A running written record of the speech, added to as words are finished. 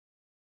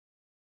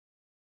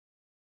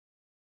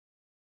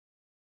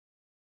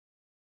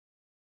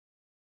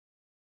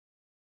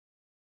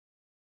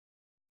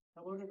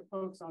Hello to the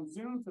folks on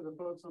Zoom, to the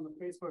folks on the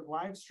Facebook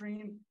live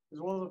stream,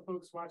 as well as the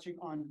folks watching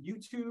on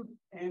YouTube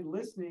and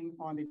listening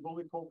on the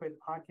Bully Pulpit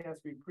podcast.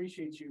 We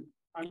appreciate you.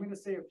 I'm going to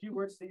say a few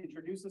words to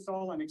introduce us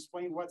all and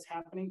explain what's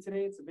happening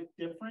today. It's a bit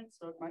different,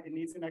 so it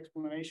needs an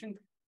explanation.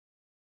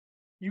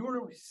 You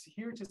are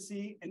here to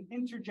see an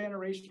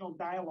intergenerational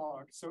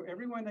dialogue. So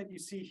everyone that you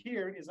see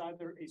here is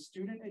either a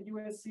student at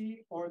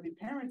USC or the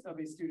parents of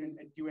a student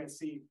at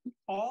USC.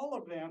 All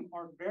of them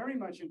are very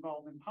much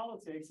involved in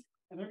politics,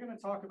 and they're going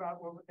to talk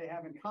about what they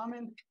have in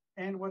common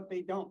and what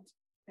they don't.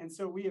 And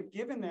so we have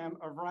given them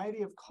a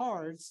variety of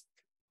cards.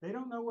 They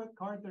don't know what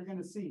card they're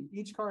going to see.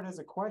 Each card has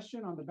a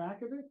question on the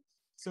back of it.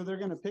 So they're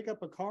going to pick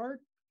up a card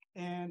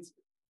and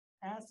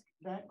ask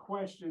that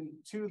question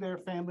to their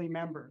family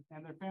member,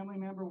 and their family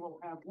member will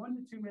have 1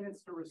 to 2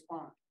 minutes to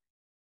respond.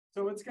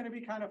 So it's going to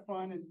be kind of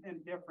fun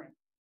and different.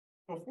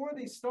 Before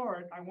they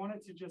start, I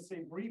wanted to just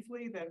say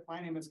briefly that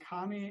my name is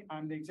Kami.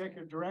 I'm the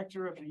executive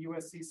director of the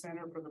USC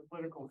Center for the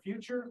Political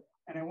Future,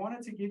 and I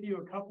wanted to give you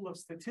a couple of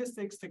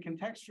statistics to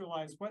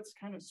contextualize what's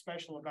kind of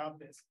special about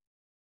this.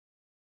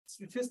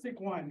 Statistic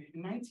one,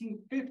 in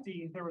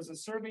 1950, there was a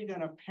survey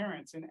done of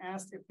parents and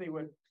asked if they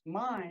would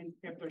mind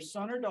if their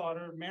son or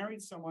daughter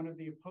married someone of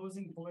the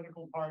opposing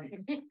political party.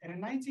 And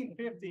in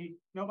 1950,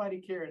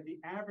 nobody cared. The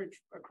average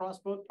across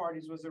both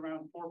parties was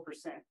around 4%.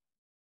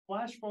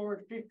 Flash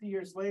forward 50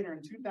 years later,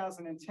 in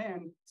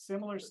 2010,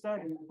 similar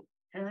study,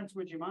 parents,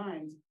 would you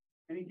mind?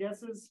 Any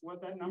guesses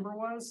what that number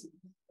was?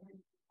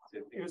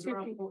 It was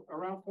around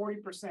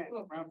 40%,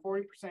 around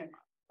 40%.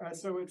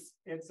 So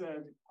it's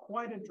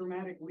quite a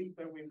dramatic leap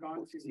that we've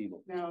gone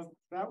to. Now,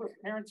 that was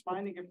parents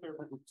finding if their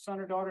son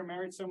or daughter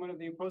married someone of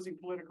the opposing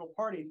political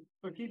party.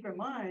 But keep in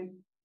mind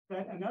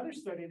that another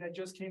study that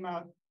just came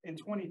out in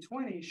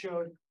 2020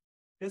 showed,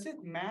 does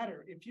it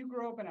matter? If you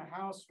grow up in a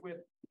house with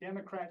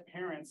Democrat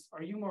parents,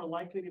 are you more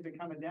likely to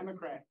become a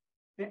Democrat?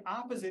 The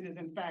opposite is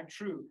in fact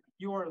true.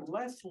 You are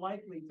less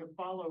likely to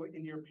follow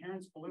in your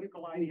parents'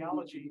 political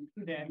ideology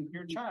than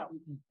your child.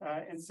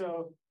 And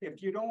so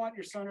if you don't want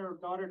your son or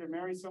daughter to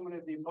marry someone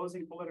of the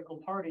opposing political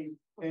party,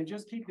 then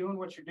just keep doing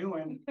what you're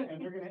doing,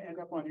 and they're going to end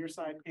up on your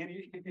side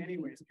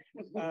anyways.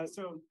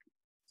 So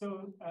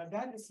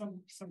that is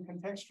some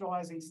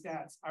contextualizing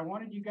stats. I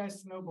wanted you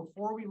guys to know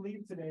before we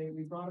leave today,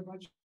 we brought a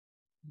bunch of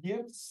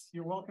gifts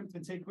you're welcome to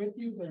take with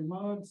you. They're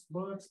mugs,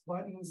 books,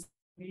 buttons,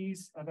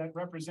 that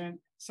represent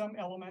some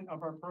element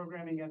of our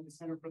programming at the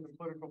Center for the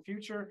Political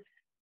Future.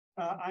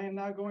 I am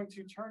now going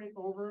to turn it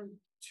over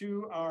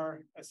to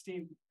our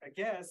esteemed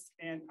guests,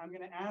 and I'm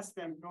going to ask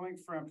them, going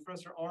from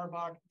Professor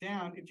Auerbach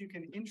down, if you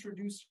can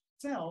introduce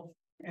yourself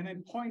and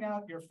then point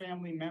out your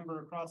family member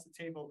across the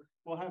table.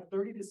 We'll have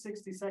 30 to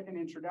 60-second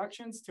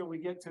introductions till we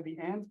get to the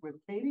end with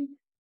Katie,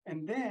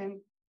 and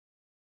then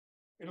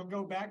it'll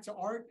go back to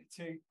Art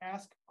to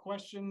ask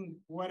question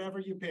whatever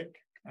you pick.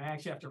 I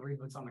actually have to read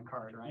what's on the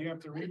card, right? You have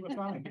to read what's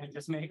on it. I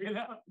just make it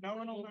up. No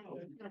one will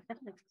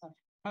know.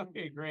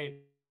 Okay,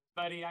 great.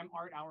 Buddy, I'm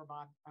Art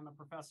Auerbach. I'm a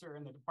professor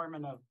in the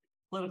Department of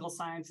Political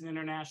Science and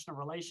International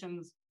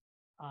Relations.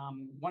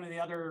 One of the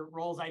other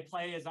roles I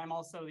play is I'm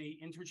also the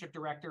internship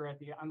director at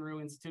the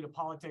Unruh Institute of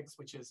Politics,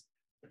 which is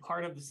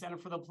part of the Center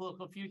for the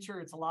Political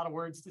Future. It's a lot of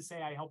words to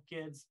say. I help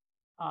kids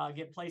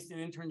get placed in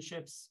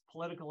internships,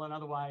 political and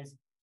otherwise,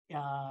 here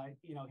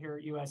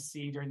at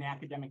USC during the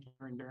academic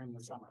year and during the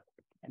summer.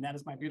 And that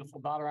is my beautiful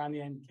daughter on the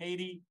end,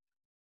 Katie.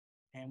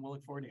 And we'll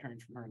look forward to hearing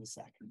from her in a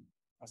second.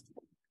 Rusty.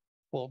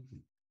 Well,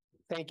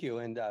 thank you.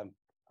 And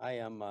I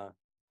am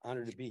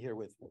honored to be here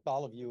with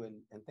all of you.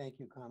 And thank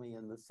you, Kami,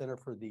 and the Center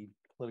for the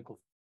Political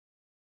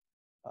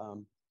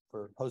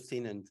for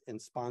hosting and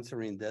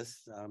sponsoring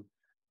this.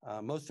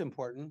 Most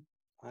important,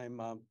 I'm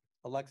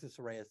Alexis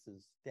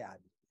Areias' dad.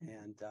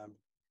 And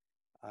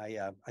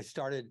I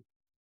started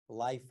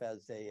life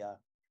as a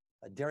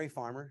dairy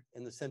farmer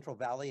in the Central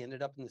Valley,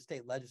 ended up in the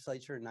state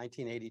legislature in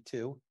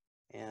 1982,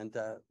 and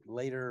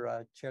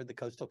later chaired the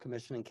Coastal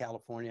Commission in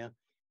California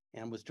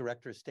and was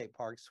director of state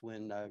parks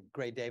when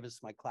Gray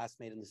Davis, my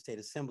classmate in the state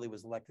assembly,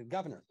 was elected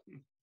governor.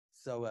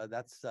 So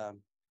that's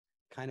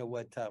kind of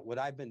what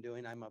I've been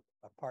doing. I'm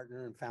a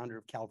partner and founder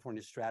of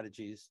California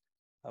Strategies,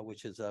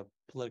 which is a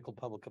political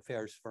public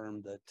affairs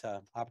firm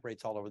that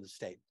operates all over the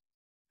state.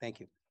 Thank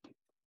you.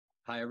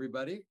 Hi,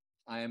 everybody.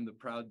 I am the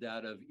proud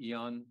dad of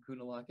Eon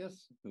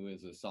Kounalakis, who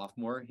is a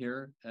sophomore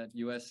here at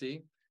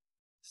USC,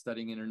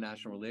 studying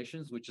international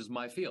relations, which is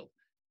my field,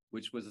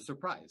 which was a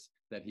surprise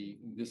that he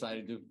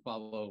decided to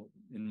follow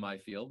in my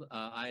field.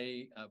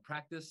 I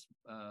practice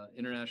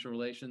international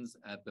relations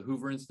at the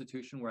Hoover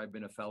Institution, where I've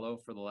been a fellow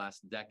for the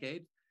last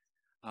decade.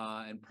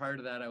 And prior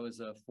to that, I was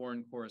a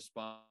foreign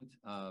correspondent,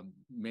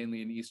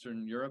 mainly in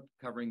Eastern Europe,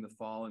 covering the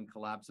fall and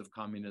collapse of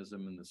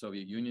communism in the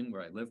Soviet Union,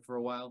 where I lived for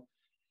a while.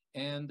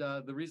 And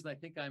the reason I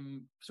think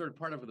I'm sort of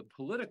part of the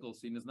political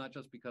scene is not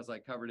just because I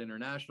covered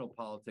international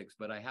politics,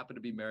 but I happen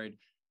to be married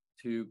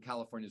to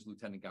California's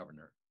Lieutenant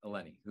Governor,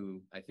 Eleni,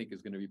 who I think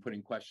is going to be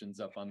putting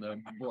questions up on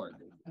the board.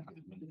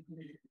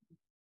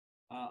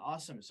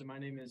 Awesome. So my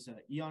name is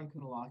Eon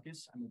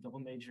Kounalakis. I'm a double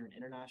major in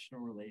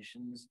international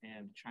relations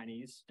and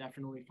Chinese,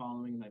 definitely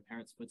following my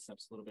parents'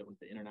 footsteps a little bit with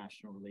the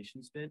international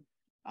relations bit.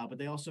 But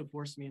they also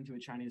forced me into a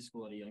Chinese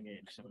school at a young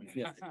age. So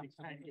yeah.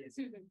 Chinese.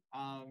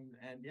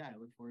 And yeah, I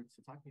look forward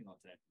to talking about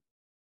today.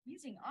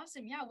 Amazing.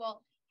 Awesome. Yeah.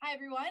 Well, hi,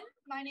 everyone.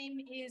 My name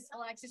is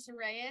Alexis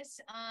Areias.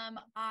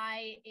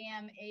 I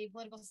am a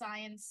political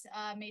science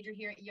major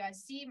here at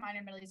USC, minor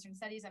in Middle Eastern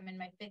Studies. I'm in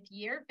my 5th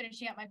year,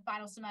 finishing up my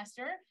final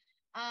semester.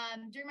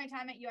 During my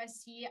time at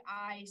USC,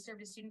 I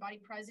served as student body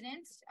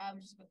president,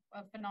 which is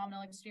a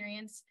phenomenal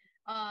experience.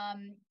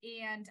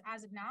 And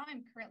as of now,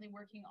 I'm currently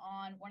working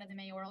on one of the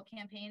mayoral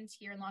campaigns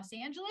here in Los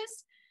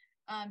Angeles.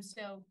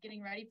 So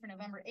getting ready for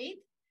November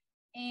 8th.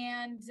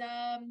 And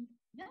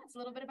yeah, it's a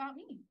little bit about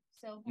me.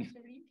 So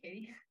over to you,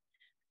 Katie.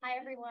 Hi,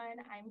 everyone.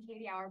 I'm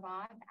Katy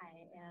Auerbach.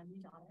 I am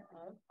the daughter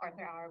of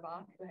Arthur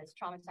Auerbach, who has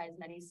traumatized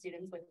many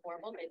students with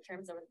horrible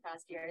midterms over the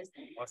past years.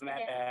 Wasn't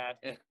that bad?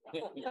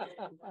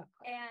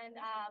 And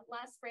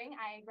last spring,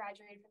 I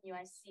graduated from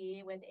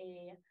USC with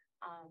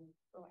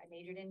I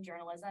majored in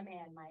journalism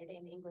and minored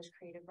in English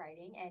creative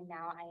writing. And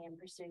now I am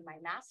pursuing my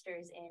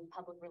master's in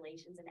public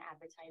relations and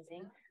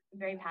advertising. I'm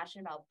very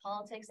passionate about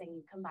politics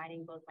and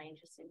combining both my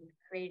interest in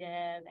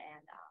creative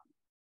and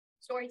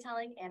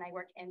storytelling. And I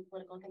work in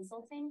political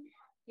consulting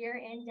here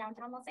in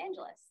downtown Los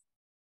Angeles.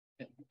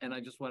 And I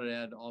just wanted to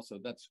add also,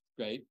 that's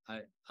great.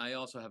 I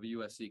also have a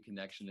USC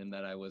connection in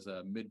that I was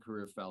a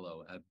mid-career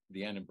fellow at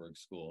the Annenberg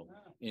School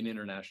in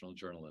international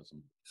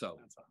journalism. So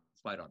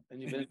spot on.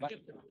 And you've been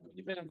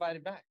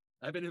invited back.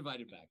 I've been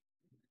invited back.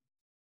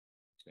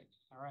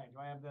 All right. Do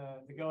I have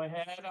the go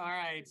ahead? All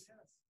right.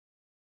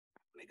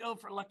 Let me go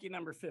for lucky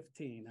number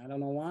 15. I don't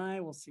know why.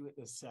 We'll see what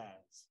this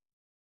says.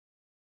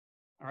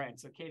 All right.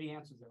 So Katie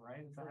answers it,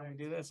 right? Is that how we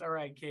do this? All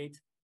right,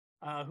 Kate.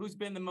 Who's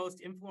been the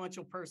most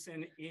influential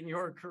person in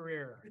your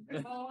career?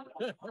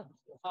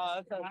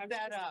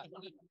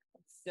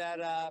 Set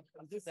up.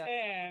 I'm just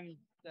saying.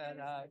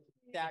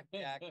 Jack.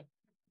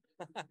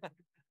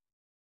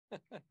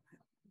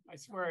 I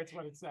swear it's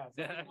what it says.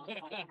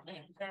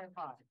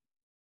 Verify.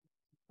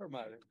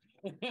 Promoted.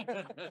 I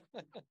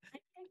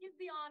give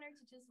the honor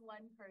to just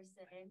one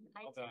person.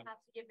 I do have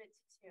to give it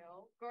to 2.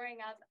 Growing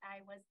up,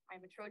 I'm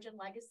a Trojan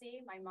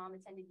legacy. My mom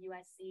attended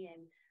USC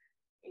and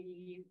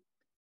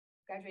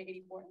graduated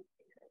 84.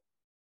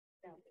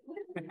 No.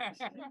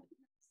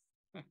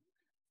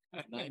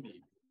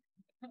 90.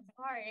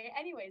 Sorry.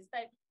 Anyways,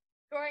 but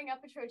growing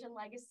up a Trojan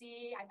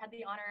legacy, I've had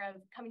the honor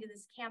of coming to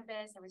this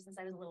campus ever since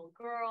I was a little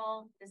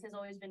girl. This has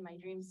always been my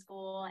dream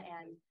school,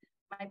 and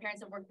my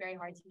parents have worked very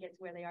hard to get to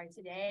where they are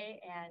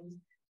today. And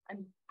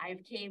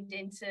I've caved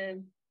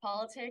into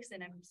politics,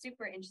 and I'm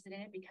super interested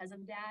in it because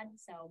of Dad.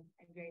 So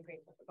I'm very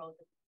grateful for both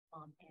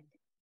Mom and Dad.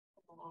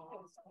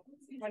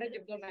 What a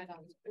diplomat.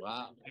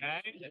 Wow.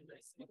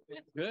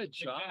 Good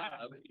job.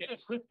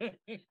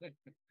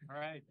 All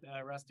right,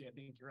 Rusty, I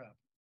think you're up.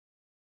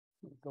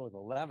 Let's go with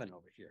 11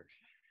 over here.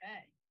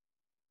 Okay.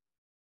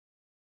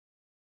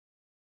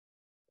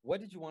 What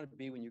did you want to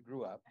be when you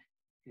grew up?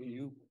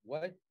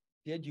 What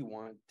did you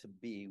want to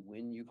be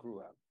when you grew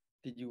up?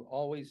 Did you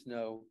always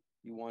know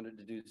you wanted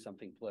to do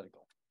something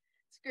political?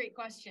 It's a great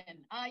question.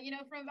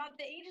 From about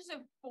the ages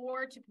of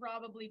 4 to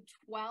probably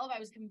 12, I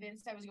was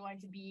convinced I was going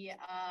to be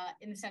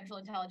in the Central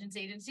Intelligence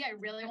Agency. I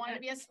really wanted to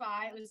be a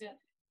spy. It was a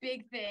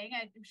big thing.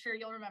 I'm sure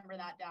you'll remember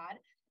that, Dad.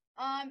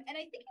 And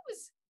I think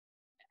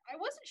I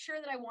wasn't sure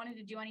that I wanted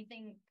to do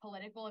anything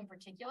political in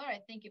particular. I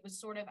think it was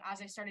sort of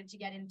as I started to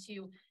get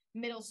into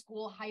middle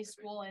school, high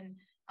school, and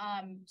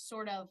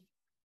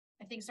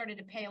started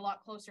to pay a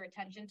lot closer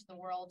attention to the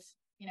world,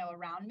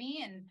 around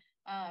me, and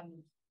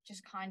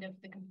just kind of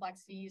the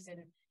complexities and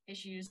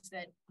issues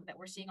that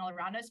we're seeing all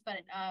around us.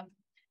 But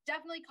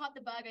definitely caught the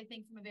bug, I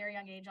think, from a very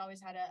young age.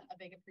 Always had a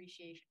big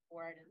appreciation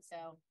for it. And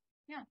so,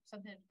 yeah,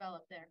 something that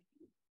developed there.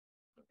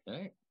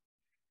 Okay.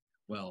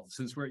 Well,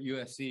 since we're at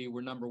USC,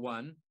 we're number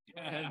 1.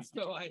 And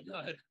so I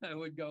thought I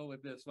would go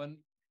with this one.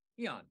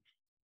 Eon,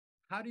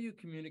 how do you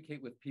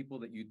communicate with people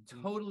that you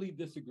totally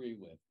disagree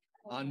with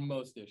on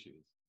most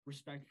issues?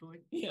 Respectfully,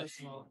 yes. First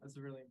of all, that's a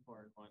really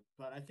important one.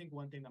 But I think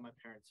one thing that my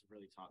parents have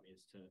really taught me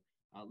is to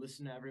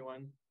listen to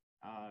everyone,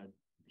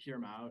 hear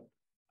them out.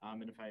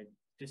 And if I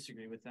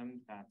disagree with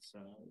them, that's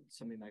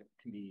something that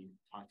can be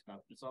talked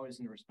about. But it's always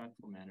in a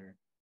respectful manner.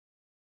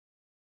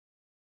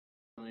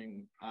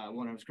 When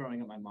I was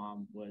growing up, my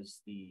mom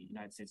was the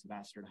United States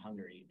ambassador to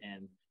Hungary,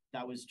 and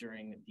that was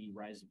during the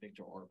rise of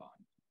Viktor Orban.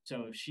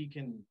 So if she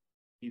can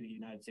be the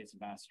United States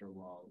ambassador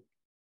while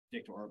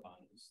Viktor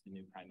Orban is the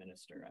new prime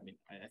minister, I mean,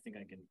 I think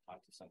I can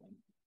talk to someone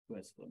who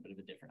has a little bit of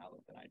a different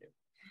outlook than I do.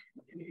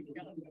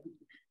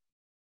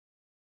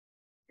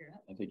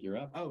 I think you're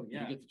up. Oh,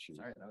 yeah. You get to choose.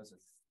 Sorry, that was a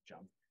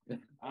jump.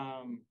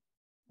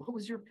 What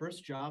was your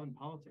first job in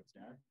politics,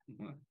 Dad?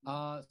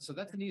 So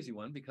that's an easy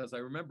one because I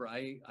remember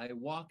I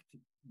walked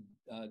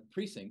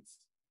precincts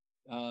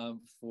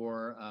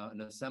for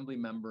an assembly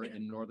member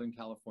in Northern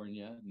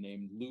California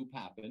named Lou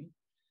Papin.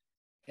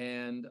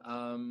 And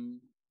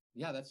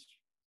yeah, that's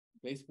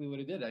basically what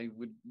I did. I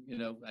would,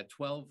 at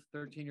 12,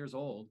 13 years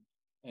old.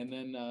 And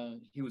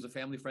then he was a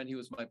family friend. He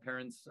was my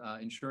parents'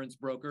 insurance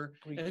broker.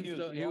 And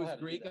so he was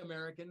Greek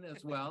American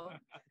as well,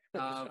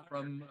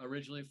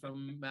 originally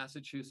from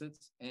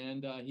Massachusetts.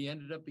 And he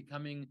ended up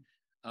becoming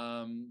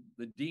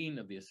the dean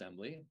of the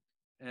assembly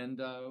and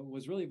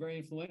was really very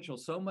influential,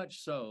 so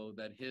much so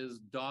that his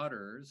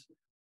daughters are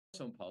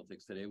also in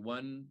politics today.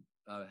 One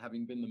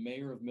having been the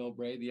mayor of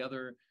Millbrae, the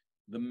other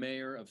the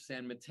mayor of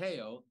San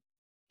Mateo.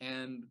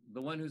 And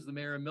the one who's the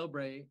mayor of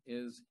Millbrae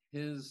is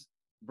his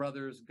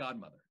brother's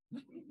godmother.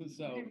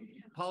 So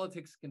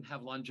politics can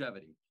have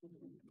longevity.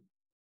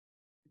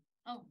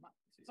 Oh,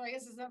 so I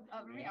guess it's up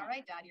for me. All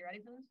right, Dad, you ready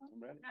for this one?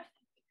 I'm ready.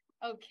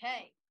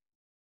 Okay.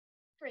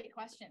 Great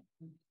question.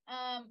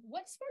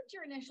 What sparked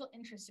your initial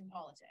interest in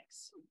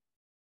politics?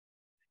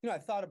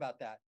 I've thought about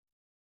that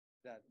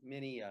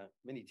many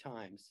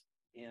times.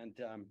 And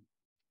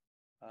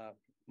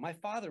my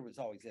father was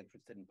always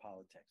interested in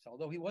politics,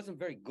 although he wasn't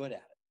very good at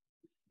it.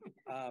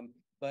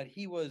 But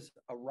he was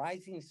a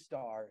rising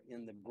star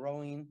in the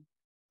growing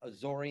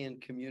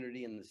Azorean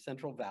community in the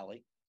Central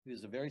Valley. He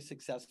was a very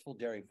successful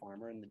dairy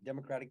farmer, and the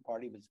Democratic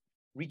Party was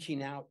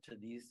reaching out to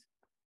these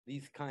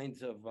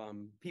kinds of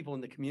people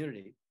in the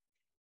community.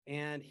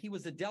 And he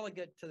was a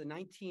delegate to the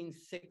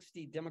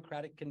 1960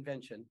 Democratic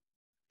Convention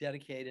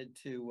dedicated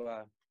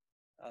to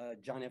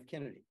John F.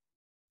 Kennedy,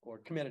 or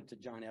committed to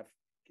John F.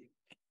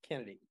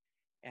 Kennedy.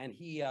 And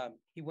he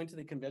went to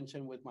the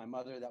convention with my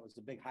mother. That was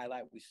a big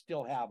highlight. We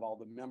still have all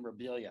the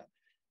memorabilia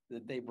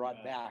that they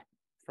brought back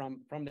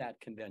from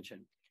that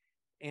convention.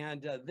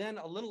 And then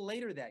a little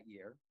later that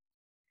year,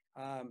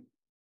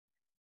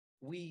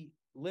 we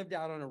lived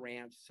out on a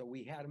ranch, so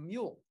we had a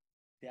mule.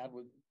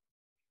 My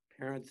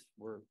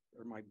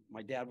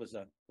dad was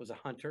a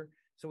hunter,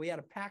 so we had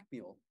a pack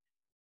mule.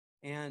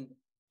 And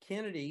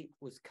Kennedy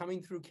was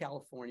coming through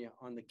California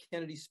on the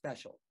Kennedy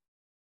Special,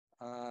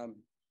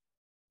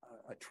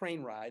 a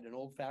train ride, an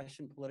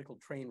old-fashioned political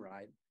train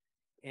ride.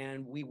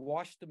 And we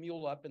washed the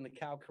mule up in the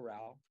cow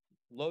corral,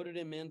 loaded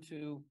him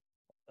into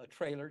a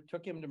trailer,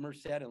 took him to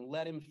Merced, and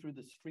led him through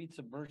the streets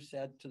of Merced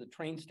to the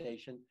train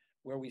station,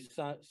 where we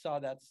saw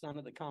that son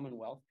of the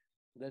Commonwealth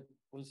that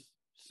was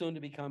soon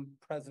to become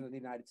president of the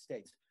United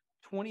States.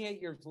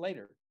 28 years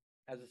later,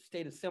 as a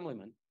state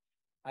assemblyman,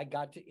 I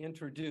got to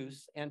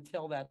introduce and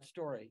tell that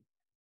story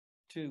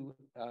to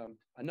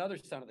another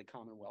son of the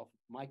Commonwealth,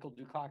 Michael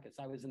Dukakis.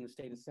 I was in the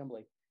state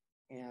assembly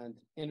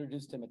and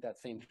introduced him at that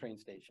same train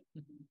station.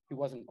 He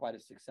wasn't quite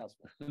as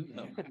successful.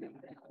 No.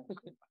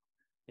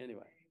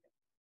 Anyway,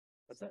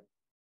 what's that?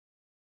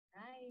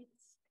 Right.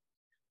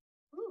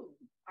 Who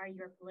are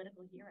your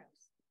political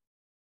heroes?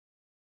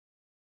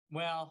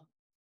 Well,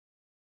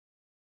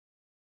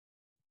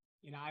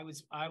 I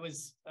was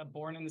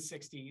born in the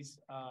 60s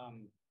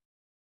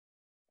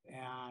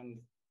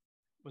and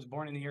was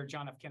born in the year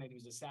John F. Kennedy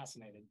was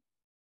assassinated.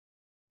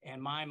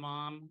 And my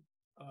mom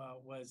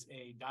was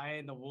a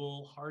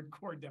dyed-in-the-wool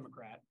hardcore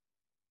Democrat,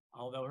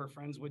 although her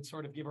friends would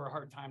sort of give her a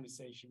hard time to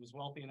say she was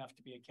wealthy enough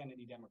to be a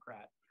Kennedy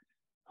Democrat.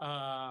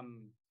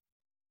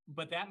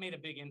 But that made a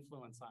big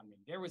influence on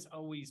me. There was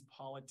always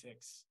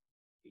politics,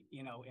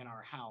 in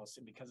our house.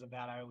 And because of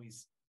that, I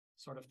always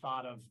sort of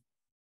thought of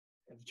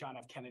John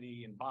F.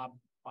 Kennedy and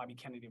Bobby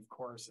Kennedy, of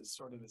course, as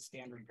sort of the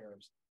standard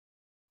bearers.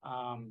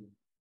 I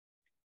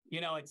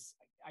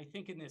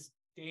think in this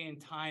day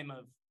and time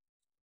of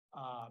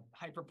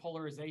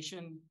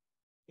hyperpolarization,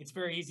 it's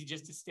very easy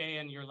just to stay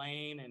in your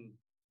lane and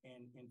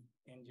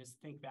just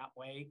think that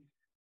way.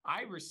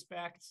 I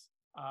respect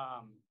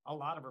a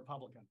lot of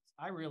Republicans.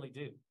 I really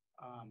do.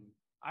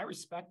 I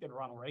respected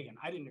Ronald Reagan.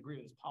 I didn't agree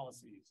with his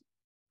policies,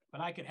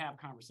 but I could have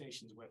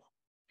conversations with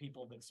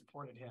people that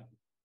supported him.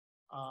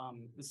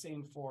 The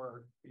same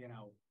for,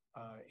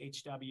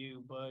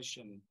 H.W. Bush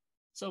and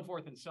so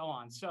forth and so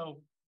on.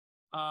 So,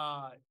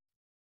 if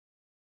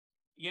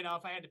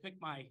I had to pick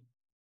my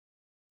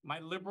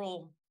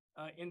liberal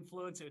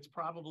influence, it's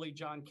probably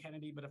John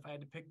Kennedy. But if I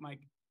had to pick my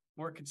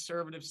more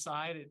conservative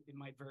side, it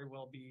might very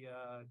well be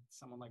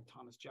someone like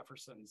Thomas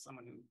Jefferson,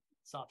 someone who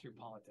saw through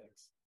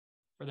politics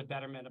for the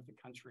betterment of the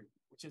country,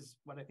 which is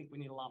what I think we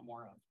need a lot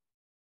more of.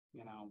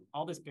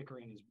 All this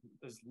bickering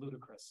is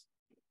ludicrous.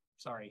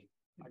 Sorry,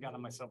 I got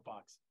on my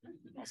soapbox.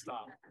 I'll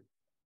stop.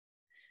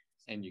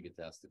 And you get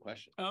to ask the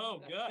question.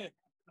 Oh, good.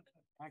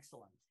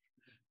 Excellent.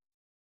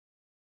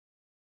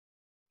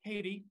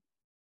 Katie,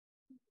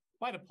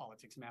 why do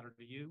politics matter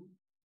to you?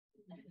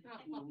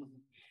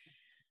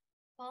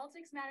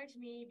 Politics matter to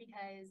me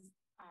because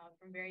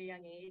from a very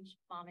young age,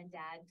 mom and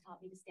dad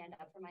taught me to stand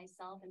up for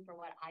myself and for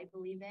what I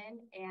believe in.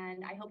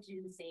 And I hope to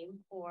do the same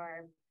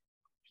for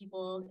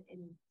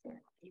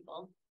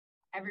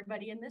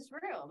everybody in this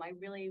room. I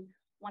really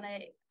want to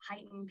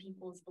heighten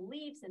people's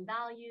beliefs and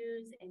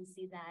values and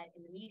see that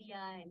in the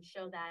media and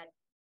show that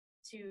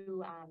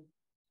to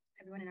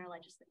everyone in our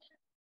legislation.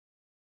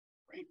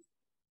 Great.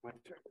 My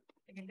turn.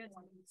 Like a good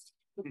one.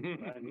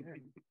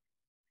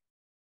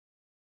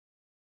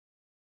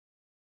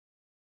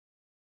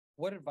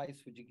 What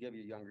advice would you give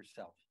your younger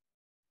self?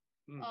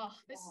 Oh,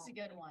 this is a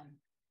good one.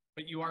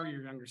 But you are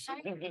your younger I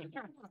sister.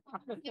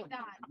 give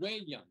that.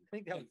 Way young. I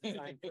think that was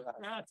designed for us.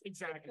 That's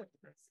exactly.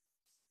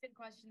 Good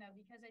question though,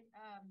 because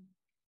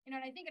and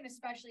I think, and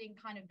especially in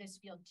kind of this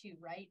field too,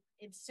 right?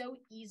 It's so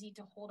easy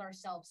to hold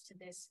ourselves to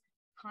this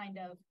kind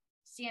of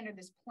standard,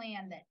 this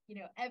plan that,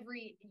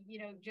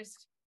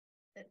 just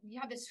that you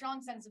have this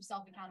strong sense of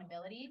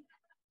self-accountability.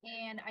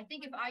 And I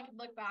think if I could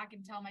look back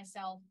and tell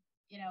myself,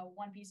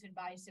 one piece of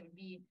advice, it would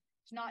be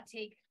to not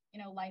take,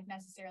 life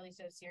necessarily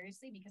so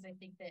seriously, because I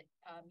think that,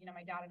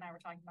 my dad and I were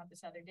talking about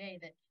this other day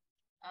that,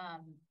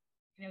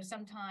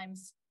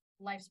 sometimes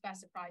life's best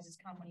surprises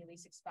come when you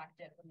least expect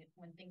it,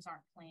 when things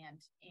aren't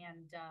planned.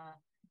 And,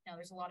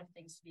 there's a lot of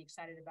things to be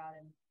excited about,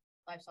 and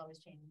life's always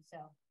changing. So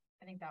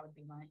I think that would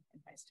be my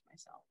advice to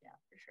myself. Yeah,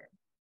 for sure.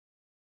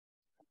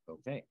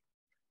 Okay.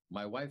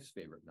 My wife's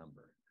favorite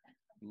number,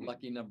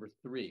 lucky number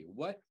 3.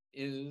 What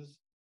is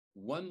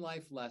one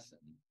life lesson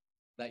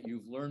that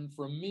you've learned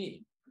from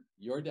me,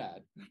 your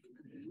dad,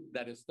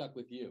 that has stuck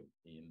with you,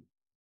 Ian?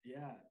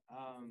 Yeah.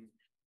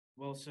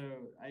 Well, so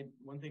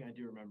one thing I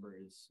do remember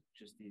is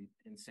just the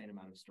insane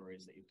amount of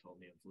stories that you've told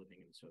me of living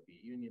in the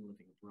Soviet Union,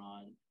 living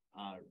abroad,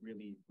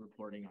 really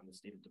reporting on the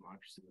state of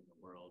democracy in the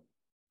world.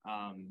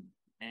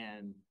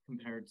 And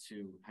compared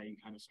to how you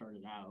kind of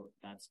started out,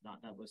 that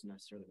wasn't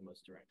necessarily the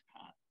most direct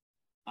path.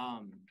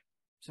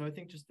 So I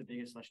think just the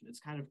biggest lesson, it's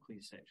kind of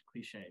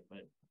cliche, but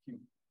if you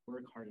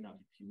work hard enough,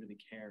 if you really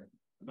care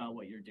about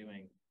what you're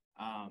doing,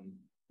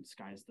 the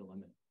sky's the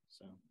limit.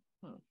 So.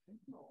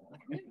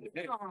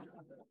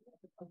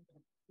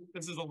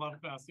 This is a love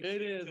fest.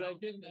 It is.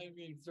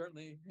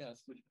 Certainly,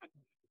 yes.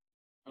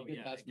 Oh, you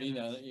yeah. Pass me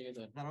now.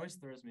 That always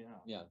throws me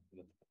out. Yeah.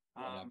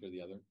 One after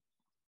the other.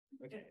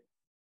 Okay.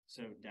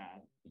 So,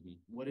 Dad,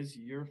 what is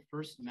your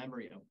first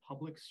memory of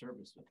public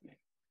service with me?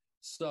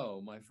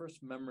 So, my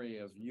first memory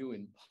of you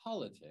in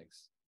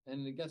politics,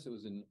 and I guess it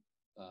was in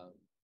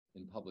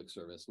public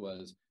service,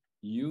 was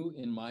you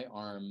in my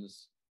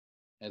arms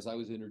as I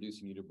was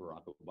introducing you to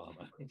Barack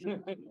Obama.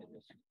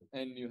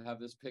 And you have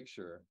this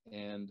picture,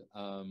 and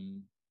I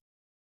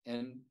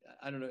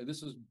don't know,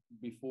 this was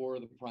before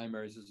the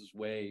primaries. This is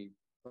way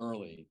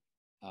early,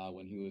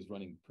 when he was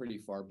running pretty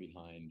far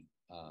behind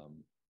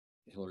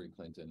Hillary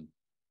Clinton.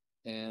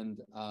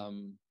 And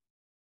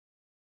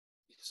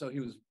so he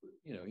was,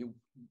 he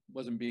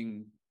wasn't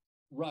being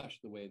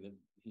rushed the way that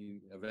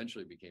he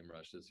eventually became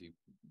rushed as he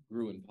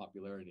grew in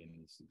popularity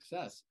and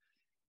success.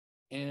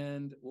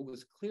 And what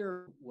was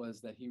clear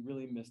was that he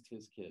really missed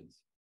his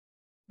kids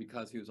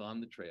because he was on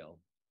the trail.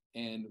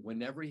 And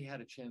whenever he had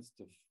a chance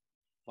to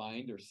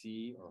find or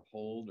see or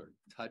hold or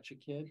touch a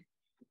kid,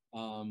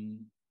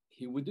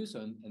 he would do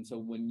so. And so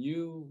when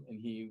you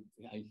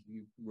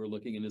were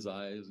looking in his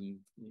eyes, and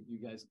you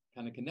guys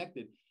kind of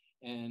connected,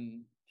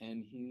 and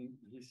he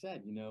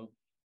said,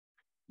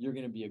 you're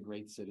going to be a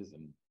great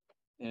citizen.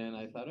 And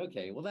I thought,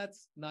 okay, well,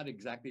 that's not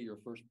exactly your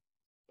first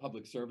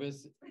public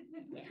service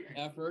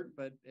effort,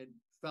 but it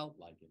felt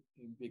like it,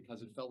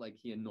 because it felt like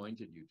he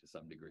anointed you to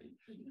some degree.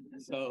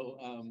 So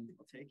I'll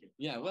take it.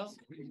 Yeah, well,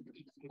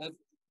 that's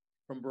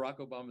from Barack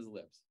Obama's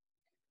lips.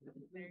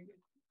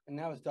 And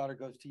now his daughter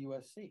goes to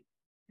USC.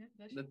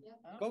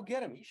 Go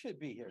get him. He should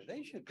be here.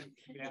 They should be.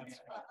 Yeah.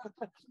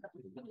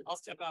 I'll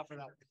step out for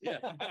that. Yeah.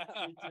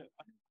 Me too.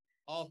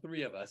 All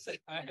 3 of us. Yeah,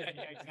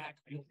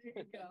 exactly. There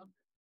you go.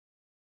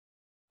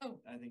 Oh,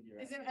 I think you're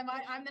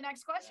right. I'm the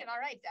next question. All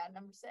right, Dad,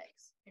 number 6.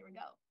 Here we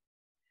go.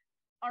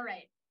 All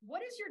right.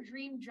 What is your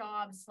dream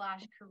job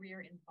 / career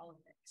in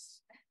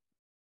politics?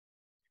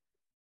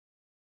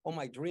 Oh,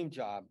 my dream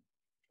job,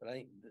 but I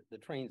think the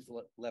train's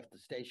left the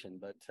station,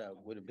 but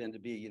would have been to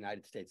be a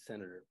United States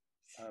Senator.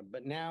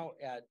 But now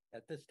at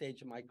this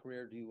stage of my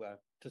career,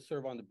 to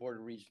serve on the Board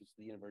of Regents of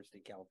the University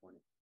of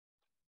California.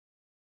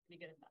 Pretty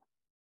good at that.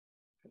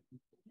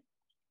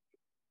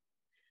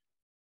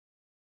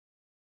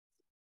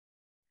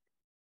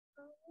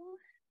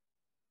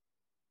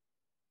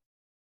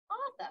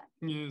 Arthur,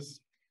 Yes.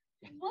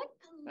 what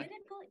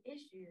political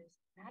issues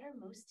matter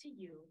most to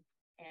you,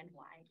 and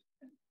why?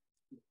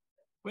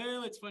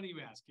 Well, it's funny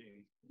you ask,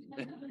 Katie.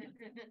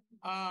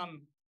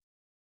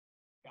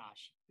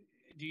 Gosh,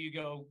 do you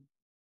go,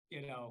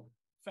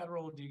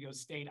 federal? Do you go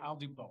state? I'll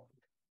do both,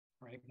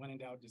 right? When in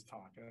doubt, just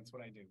talk. That's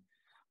what I do.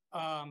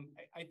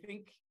 I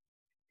think,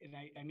 and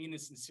I mean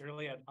this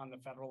sincerely, on the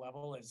federal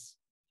level, as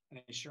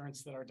an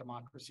assurance that our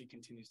democracy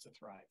continues to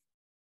thrive.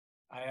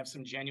 I have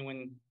some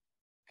genuine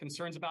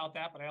concerns about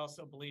that, but I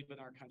also believe in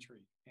our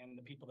country and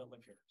the people that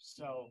live here.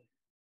 So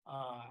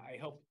I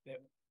hope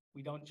that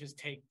we don't just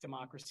take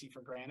democracy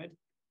for granted,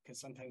 because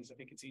sometimes I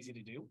think it's easy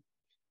to do.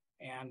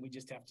 And we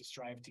just have to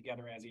strive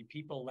together as a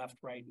people, left,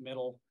 right,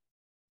 middle,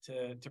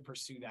 to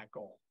pursue that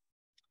goal.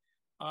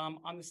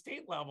 On the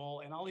state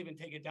level, and I'll even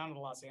take it down to the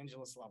Los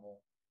Angeles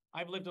level,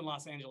 I've lived in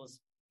Los Angeles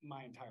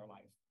my entire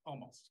life,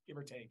 almost, give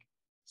or take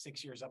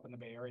 6 years up in the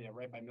Bay Area,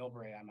 right by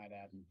Millbrae, I might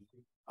add.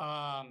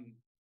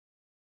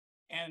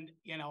 And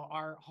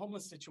our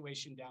homeless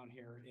situation down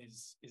here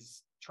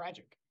is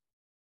tragic.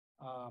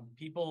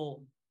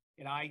 People,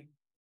 I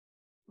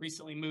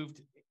recently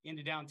moved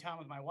into downtown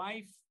with my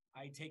wife.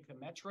 I take the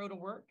metro to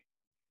work,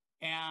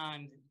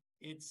 and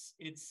it's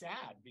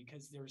sad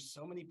because there's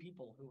so many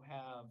people who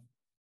have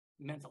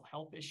mental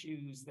health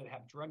issues, that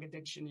have drug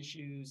addiction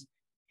issues,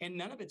 and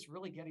none of it's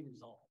really getting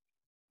resolved.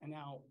 And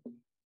now,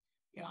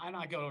 I'm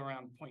not going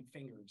around point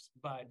fingers,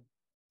 but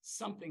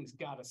something's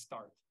got to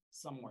start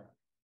somewhere.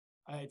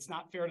 It's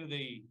not fair to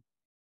the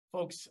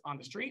folks on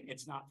the street.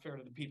 It's not fair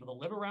to the people that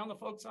live around the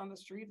folks on the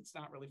street. It's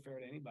not really fair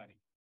to anybody.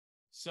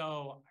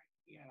 So,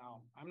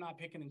 I'm not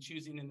picking and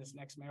choosing in this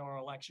next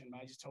mayoral election,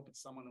 but I just hope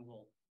it's someone who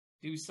will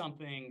do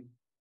something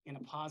in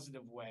a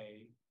positive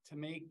way to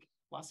make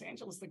Los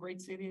Angeles the great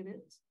city it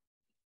is.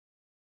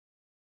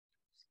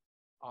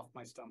 Off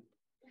my stump.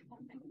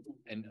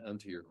 And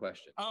onto your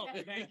question. Oh,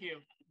 thank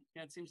you.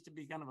 Yeah, it seems to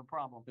be kind of a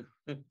problem.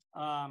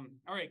 All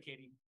right,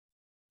 Katie.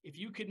 If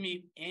you could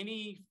meet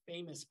any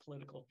famous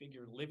political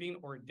figure, living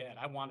or dead,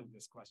 I wanted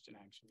this question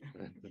actually.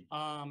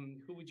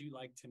 Who would you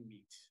like to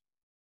meet?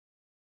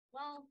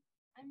 Well,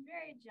 I'm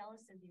very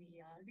jealous of you,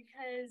 Eon,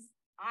 because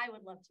I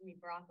would love to meet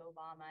Barack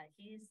Obama.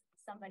 He's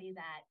somebody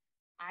that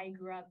I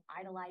grew up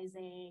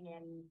idolizing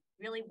and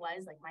really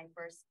was like my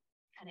first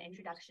kind of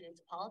introduction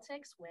into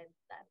politics with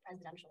the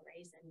presidential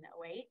race in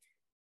 2008.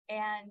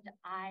 And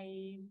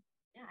I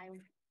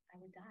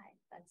would die.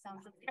 That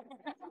sounds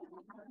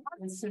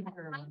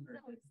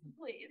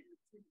please.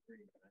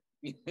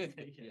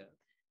 Yeah.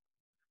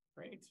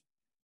 Great.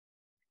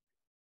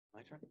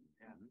 My turn?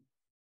 Yeah.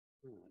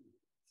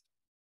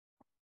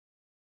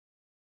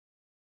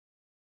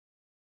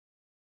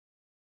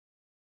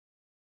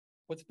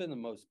 What's been the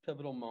most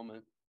pivotal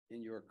moment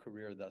in your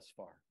career thus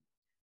far?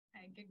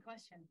 Good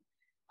question.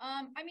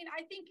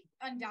 I think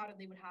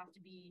undoubtedly would have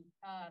to be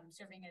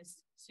serving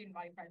as student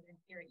body president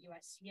here at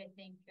USC. I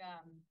think,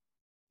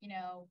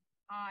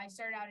 I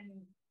started out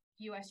in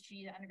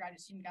USG, the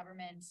undergraduate student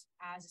government,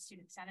 as a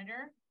student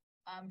senator,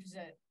 which was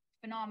a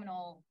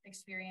phenomenal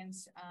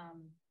experience.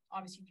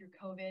 Obviously through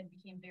COVID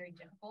became very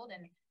difficult.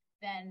 And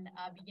then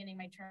beginning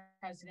my term as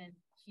president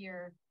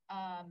here,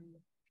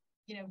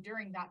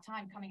 during that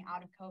time coming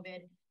out of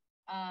COVID,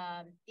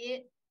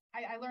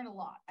 I learned a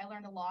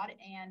lot.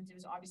 And it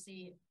was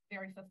obviously a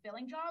very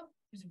fulfilling job.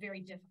 It was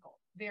very difficult,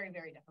 very,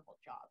 very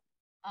difficult job.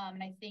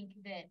 And I think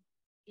that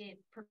it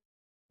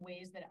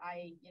ways that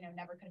I,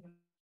 never could have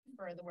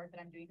for the work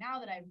that I'm doing now,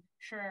 that I'm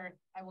sure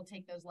I will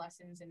take those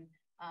lessons and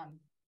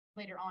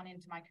later on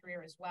into my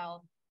career as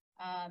well.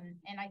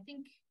 And I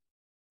think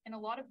in a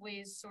lot of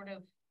ways sort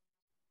of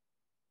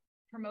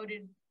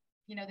promoted,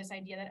 this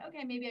idea that,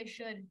 okay, maybe I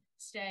should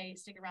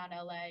stick around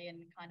LA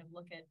and kind of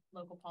look at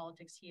local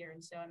politics here.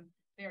 And so I'm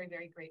very,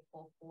 very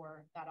grateful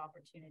for that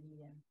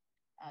opportunity and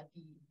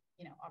the,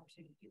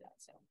 opportunity to do that.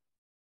 So,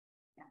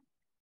 yeah.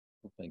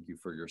 Well, thank you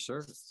for your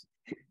service.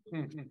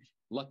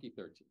 Lucky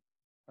 13.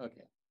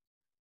 Okay.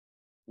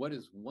 What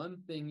is one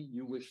thing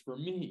you wish for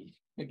me,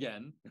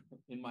 again,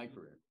 in my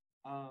career?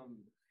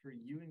 For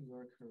you and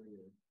your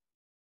career.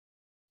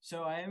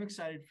 So I am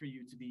excited for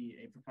you to be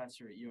a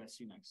professor at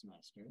USC next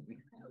semester.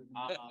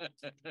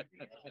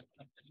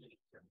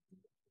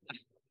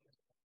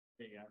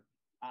 There you go.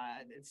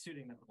 It's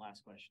suiting that the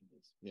last question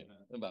is. Yeah,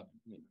 about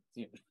me.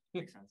 Yeah.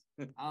 Makes sense.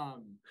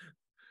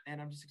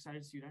 And I'm just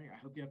excited to see you down here. I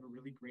hope you have a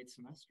really great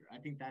semester. I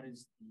think that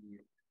is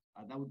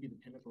that would be the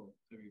pinnacle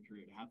of your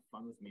career, to have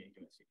fun with me at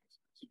USC next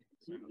semester.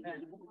 So,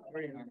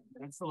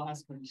 that's the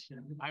last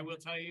question. I will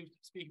tell you,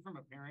 speaking from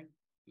a parent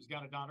who's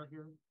got a daughter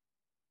here,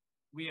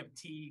 we have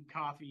tea,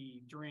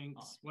 coffee,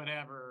 drinks,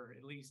 whatever,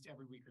 at least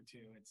every week or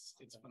two.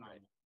 It's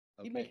phenomenal.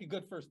 Okay. He'd make a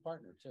good first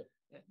partner too.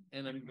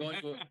 And I'm going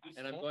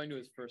to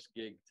his first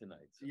gig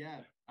tonight. So.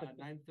 Yeah,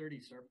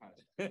 9:30 surf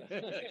house.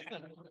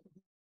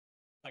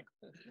 Like,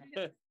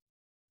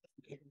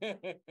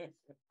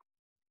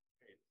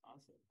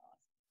 awesome.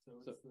 So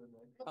what's the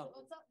next?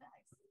 What's up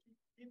next?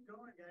 Keep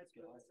going, guys.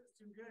 It's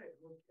too good.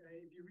 Well, if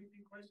you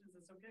repeat questions,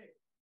 it's okay.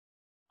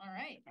 All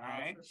right. all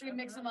right. Should we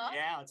mix them up?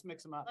 Yeah, let's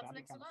mix them up. Let's That'd be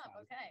mix them kinda up.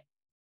 fun. Okay.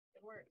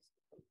 It works.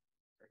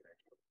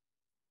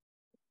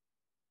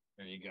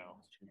 There you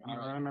go. All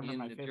right, I remember Ian,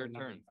 my it's your favorite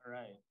number. turn. All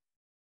right.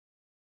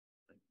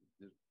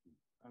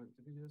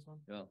 Did we do this one?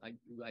 Well,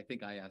 I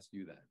think I asked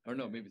you that. Or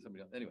no, maybe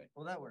somebody else. Anyway.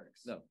 Well, that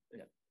works. No,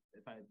 yeah.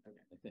 Okay.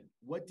 I think.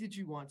 What did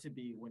you want to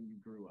be when you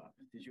grew up?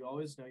 Did you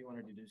always know you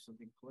wanted to do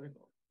something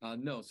political?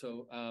 No.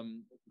 So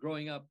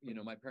growing up,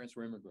 my parents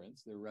were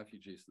immigrants. They were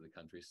refugees to the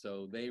country.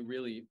 So they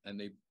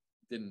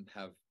didn't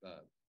have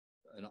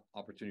an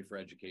opportunity for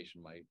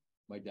education.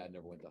 My dad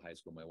never went to high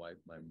school.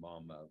 My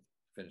mom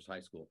finished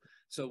high school.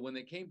 So when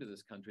they came to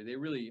this country, they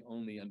really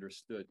only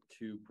understood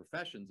two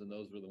professions, and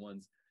those were the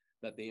ones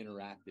that they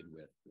interacted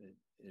with,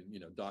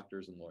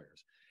 doctors and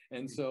lawyers.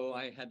 And so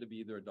I had to be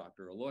either a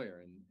doctor or a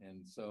lawyer.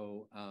 And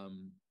so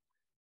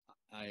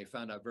I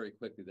found out very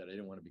quickly that I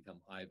didn't want to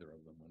become either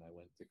of them when I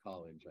went to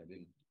college. I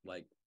didn't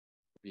like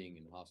being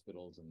in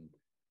hospitals, and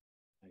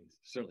I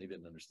certainly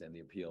didn't understand the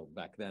appeal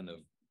back then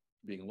of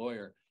being a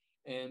lawyer.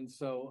 And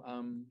so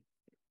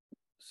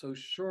so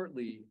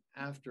shortly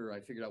after I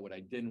figured out what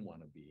I didn't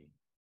want to be,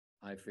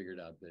 I figured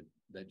out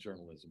that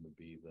journalism would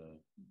be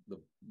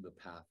the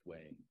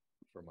pathway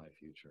for my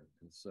future.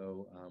 And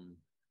so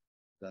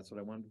that's what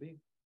I wanted to be.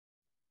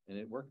 And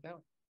it worked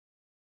out.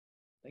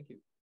 Thank you.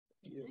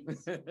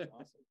 Nice.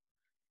 Awesome.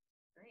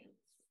 Great.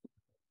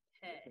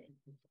 Okay.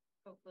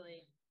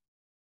 Hopefully.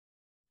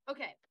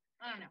 Okay.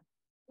 I don't know.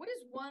 What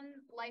is one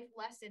life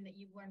lesson that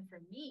you've learned from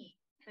me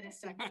that has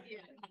stuck with you?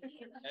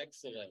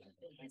 Excellent.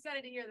 I'm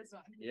excited to hear this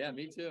one. Yeah,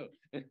 me too.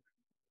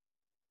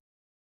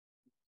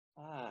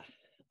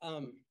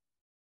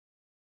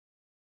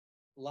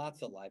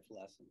 Lots of life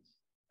lessons.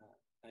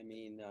 I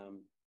mean,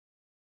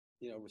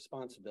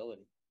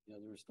 responsibility, the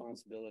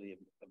responsibility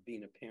of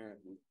being a parent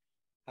and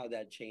how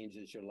that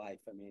changes your life.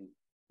 I mean,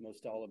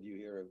 most all of you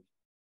here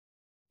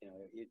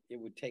have, it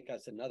would take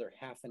us another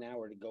half an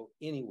hour to go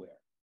anywhere,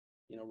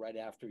 right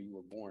after you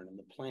were born, and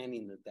the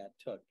planning that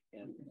took,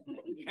 and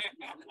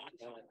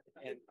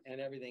and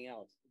everything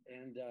else.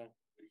 And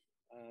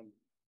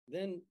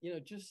then,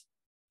 just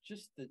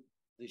the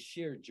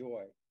sheer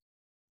joy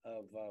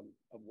of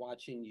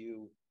watching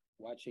you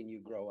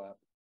grow up,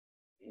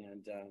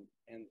 and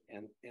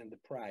the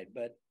pride.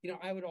 But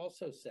I would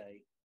also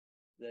say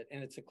that,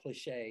 and it's a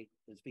cliche,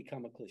 it's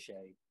become a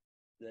cliche,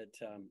 that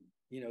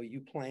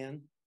you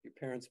plan, your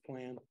parents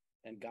plan,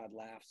 and God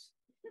laughs.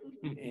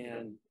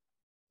 And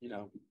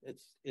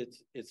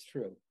it's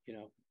true.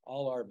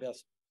 All our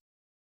best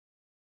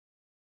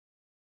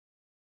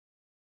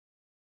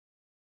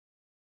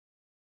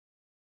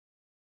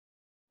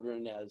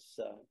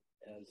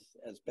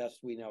as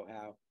best we know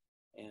how,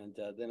 and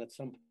then at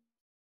some point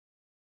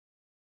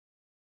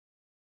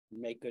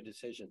make good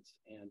decisions.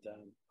 And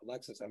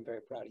Alexis, I'm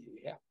very proud of you.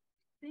 Yeah.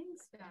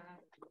 Thanks, Dad.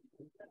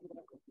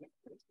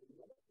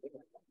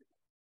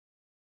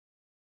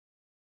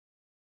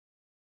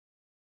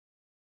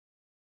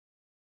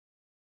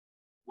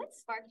 What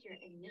sparked your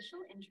initial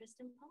interest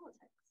in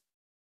politics?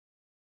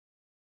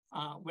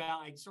 Well,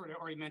 I sort of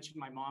already mentioned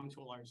my mom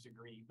to a large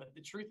degree, but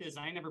the truth is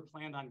I never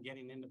planned on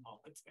getting into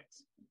politics.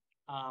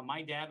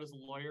 My dad was a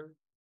lawyer.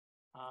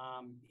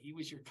 He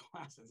was your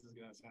class. This is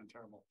going to sound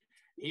terrible.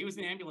 He was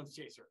an ambulance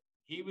chaser.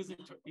 He was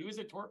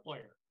a tort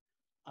lawyer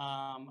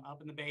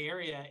up in the Bay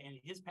Area, and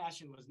his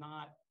passion was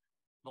not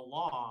the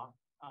law.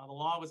 The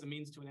law was a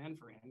means to an end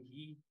for him.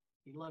 He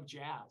loved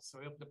jazz, so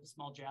he opened up a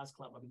small jazz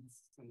club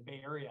in the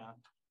Bay Area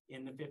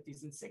in the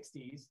 50s and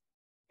 60s,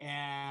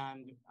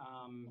 and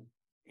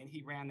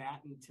he ran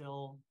that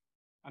until,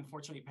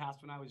 unfortunately, he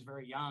passed when I was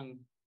very young.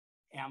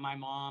 And my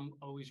mom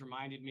always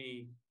reminded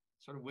me,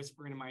 sort of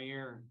whispering in my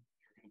ear,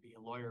 "You're going to be a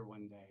lawyer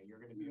one day. You're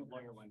going to be a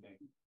lawyer one day."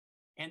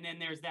 And then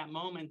there's that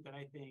moment that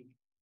I think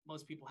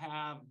most people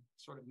have,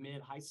 sort of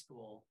mid-high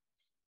school.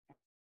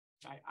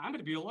 I'm going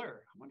to be a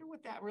lawyer. I wonder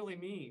what that really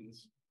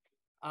means.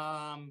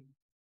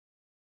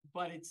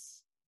 But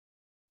it's,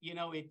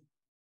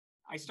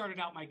 I started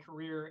out my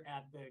career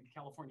at the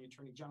California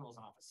Attorney General's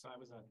office. So I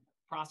was a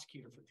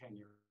prosecutor for 10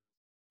 years.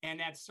 And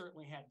that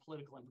certainly had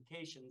political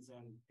implications.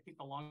 And I think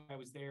the longer I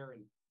was there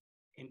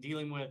and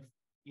dealing with,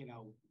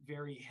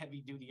 very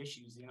heavy duty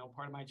issues,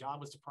 part of my job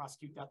was to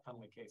prosecute death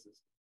penalty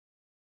cases.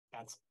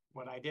 That's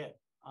what I did.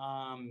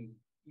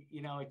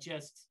 It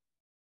just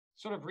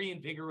sort of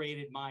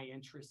reinvigorated my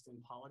interest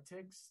in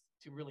politics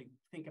to really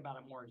think about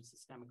it more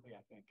systemically,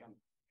 I think.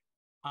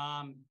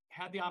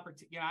 Had the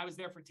opportunity, I was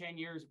there for 10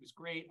 years. It was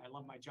great. I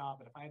love my job,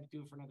 but if I had to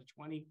do it for another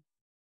 20,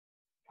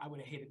 I would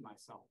have hated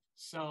myself.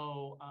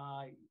 So,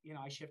 I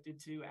shifted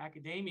to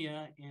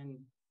academia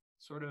and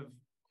sort of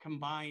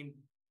combined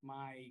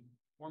my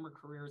former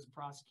career as a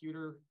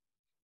prosecutor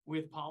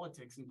with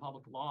politics and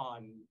public law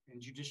and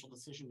judicial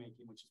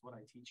decision-making, which is what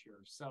I teach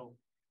here. So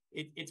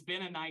it's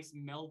been a nice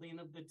melding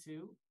of the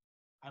two.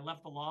 I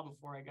left the law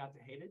before I got to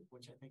hate it,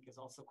 which I think is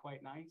also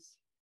quite nice.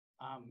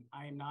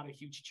 I am not a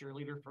huge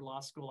cheerleader for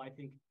law school. I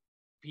think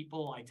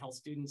I tell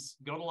students,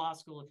 go to law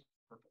school with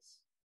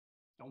purpose.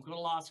 Don't go to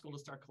law school to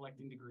start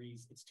collecting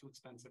degrees. It's too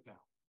expensive now.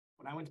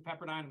 When I went to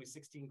Pepperdine, it was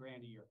 16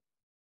 grand a year.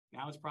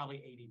 Now it's probably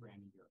 80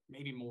 grand a year,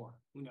 maybe more,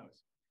 who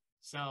knows?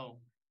 So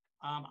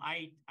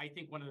I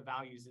think one of the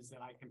values is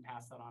that I can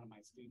pass that on to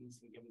my students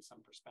and give them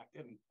some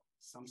perspective. And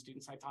some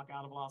students I talk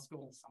out of law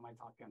school, some I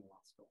talk into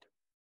law school.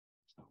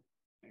 So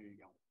there you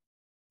go.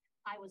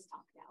 I was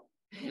talked out.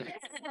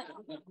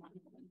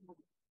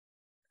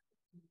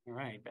 All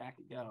right, back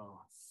we go.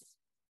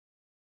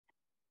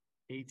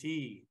 AT,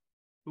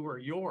 who are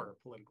your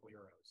political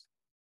heroes?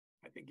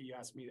 I think you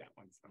asked me that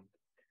once. So.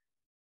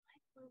 My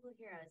political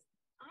heroes.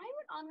 I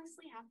would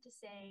honestly have to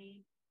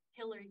say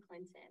Hillary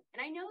Clinton.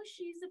 And I know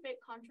she's a bit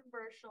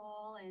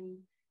controversial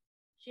and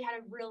she had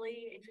a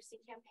really interesting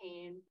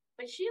campaign,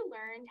 but she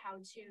learned how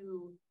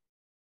to,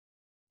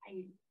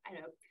 I don't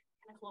know,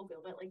 kind of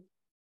colloquial, but like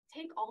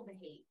take all the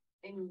hate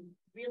and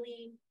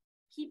really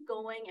keep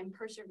going and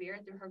persevere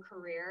through her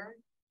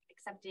career,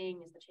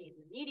 accepting as much hate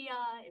in the media,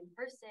 in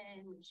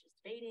person, when she's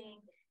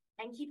debating,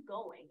 and keep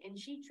going. And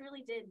she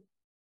truly did.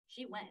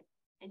 She went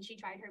and she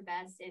tried her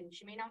best, and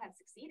she may not have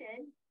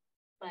succeeded,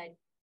 but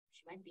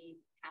she might be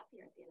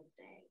happier at the end of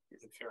the day.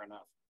 Is it fair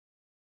enough?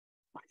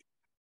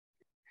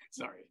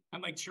 Sorry,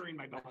 I'm like cheering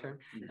my daughter.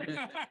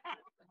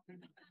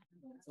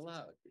 It's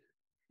allowed.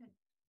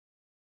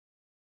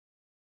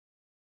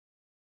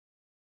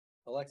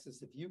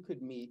 Alexis, if you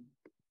could meet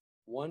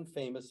one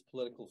famous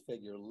political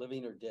figure,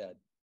 living or dead,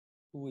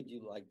 who would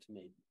you like to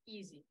meet?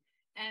 Easy.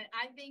 And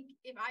I think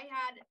if I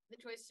had the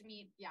choice to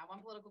meet,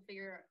 one political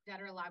figure,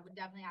 dead or alive, would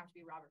definitely have to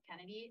be Robert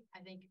Kennedy. I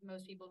think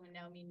most people who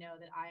know me know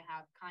that I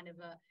have kind of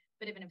a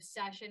bit of an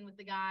obsession with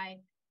the guy.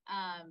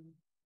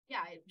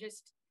 It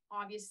just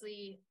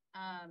obviously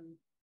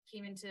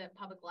came into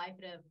public life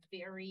at a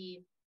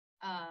very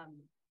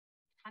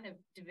kind of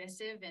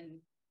divisive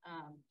and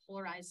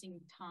polarizing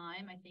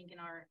time, I think, in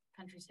our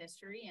country's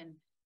history. And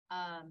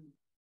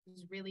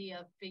was really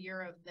a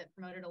figure that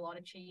promoted a lot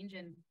of change,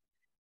 and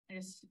I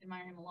just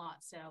admire him a lot.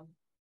 So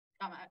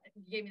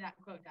you gave me that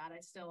quote, Dad.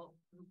 I still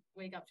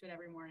wake up to it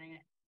every morning.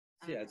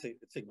 Yeah,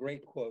 it's a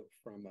great quote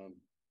from a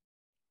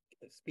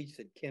speech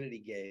that Kennedy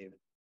gave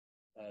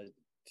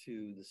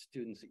to the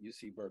students at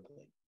UC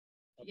Berkeley.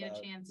 If you get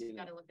a chance, you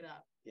got to look it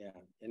up. Yeah,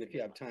 and if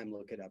you have time,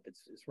 look it up.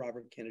 It's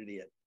Robert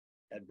Kennedy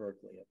at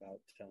Berkeley about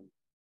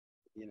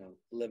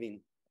living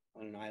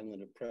on an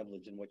island of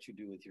privilege and what you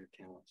do with your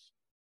talents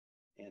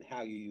and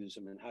how you use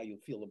them and how you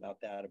feel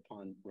about that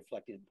upon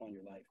reflecting upon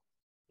your life.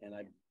 And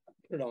I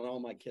put it on all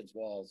my kids'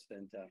 walls,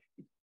 and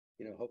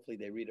hopefully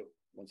they read it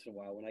once in a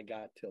while. When I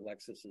got to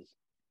Alexis's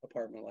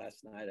apartment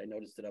last night, I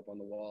noticed it up on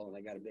the wall, and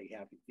I got a big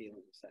happy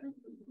feeling.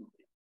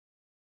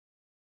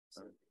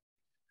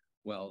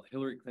 Well,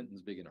 Hillary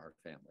Clinton's big in our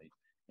family,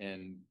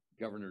 and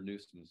Governor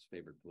Newsom's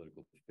favorite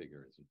political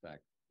figure is, in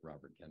fact,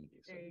 Robert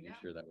Kennedy. So you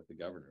share that with the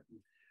governor.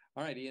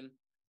 All right, Ian,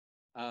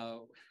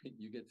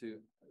 you get to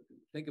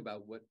think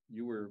about what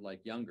you were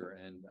like younger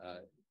and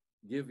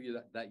give you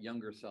that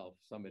younger self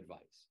some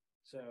advice.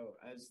 So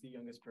as the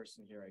youngest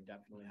person here, I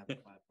definitely have a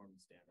platform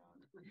to stand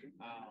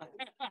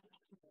on.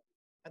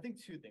 I think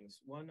two things.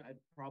 One, I'd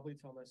probably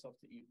tell myself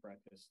to eat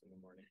breakfast in the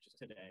morning, just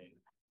today.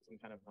 I'm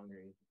kind of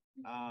hungry.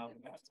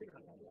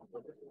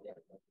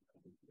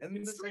 And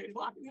then the second,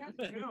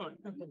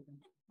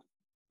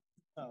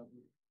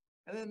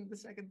 and then the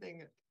second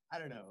thing, I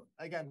don't know.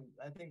 Again,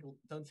 I think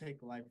don't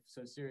take life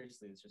so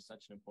seriously. It's just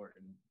such an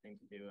important thing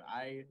to do.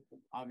 I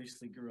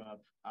obviously grew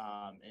up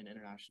in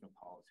international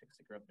politics.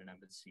 I grew up in an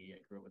embassy.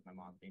 I grew up with my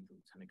mom being the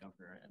lieutenant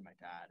governor and my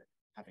dad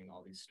having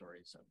all these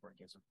stories of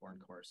working as a foreign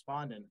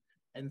correspondent.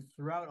 And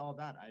throughout all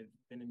that, I've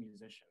been a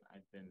musician.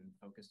 I've been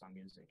focused on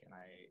music, and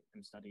I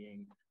am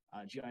studying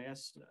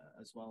GIS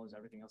as well as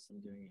everything else I'm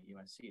doing at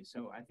USC.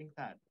 So I think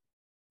that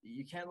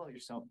you can't let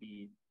yourself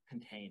be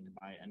contained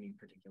by any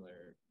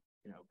particular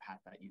path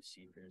that you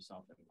see for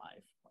yourself in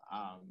life,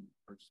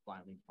 or just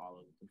blindly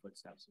follow the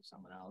footsteps of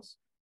someone else.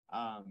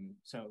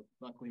 So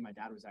luckily my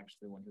dad was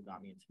actually the one who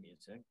got me into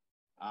music.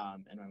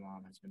 And my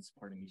mom has been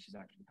supporting me. She's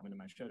actually coming to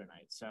my show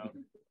tonight. So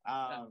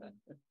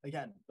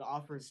again, the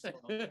offer is still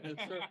open.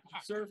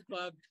 Surf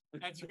club.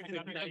 That's right.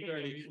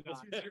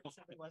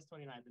 West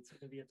 29th. It's going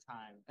to be a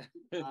time.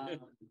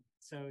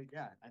 So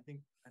yeah, I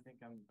think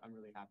I'm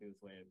really happy with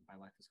the way my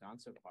life has gone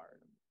so far,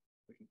 and I'm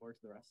looking forward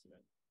to the rest of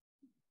it.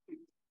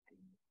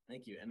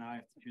 Thank you. And now I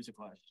have to choose a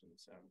question.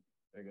 So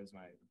there goes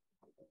my.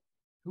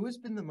 Who has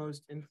been the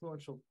most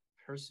influential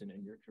person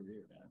in your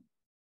career, Dad?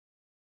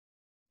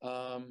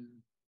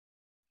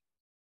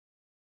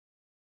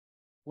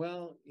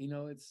 Well,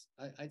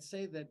 I'd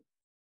say that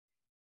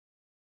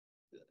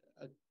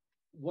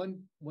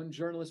one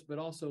journalist, but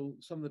also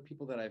some of the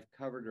people that I've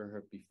covered or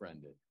have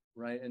befriended,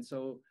 right? And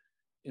so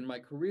in my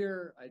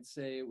career, I'd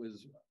say it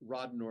was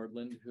Rod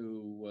Nordland,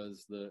 who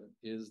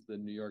is the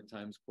New York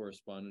Times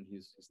correspondent.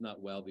 He's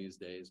not well these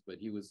days, but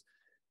he was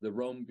the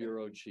Rome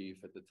bureau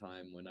chief at the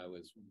time when I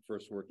was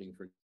first working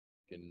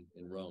in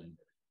Rome.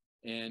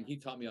 And he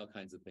taught me all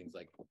kinds of things,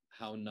 like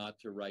how not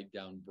to write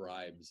down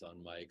bribes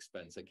on my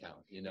expense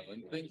account, and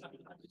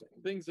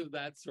things of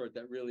that sort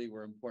that really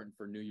were important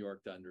for New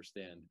York to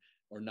understand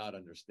or not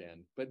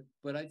understand. But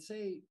I'd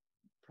say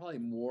probably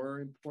more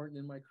important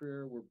in my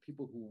career were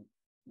people who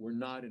were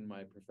not in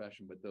my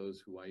profession, but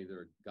those who I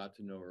either got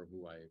to know or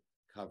who I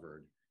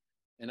covered.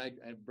 And I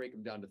break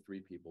them down to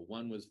three people.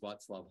 One was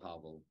Václav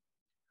Havel,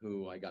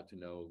 who I got to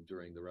know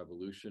during the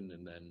revolution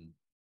and then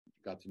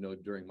got to know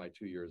during my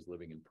 2 years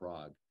living in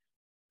Prague.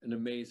 An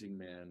amazing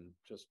man,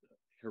 just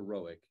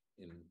heroic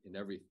in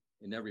every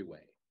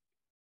way.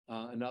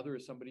 Another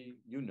is somebody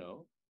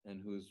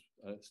and who's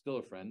still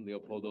a friend,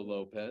 Leopoldo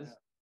Lopez.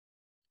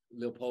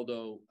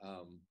 Leopoldo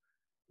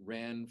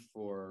ran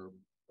for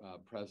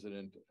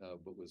president,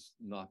 but was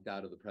knocked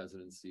out of the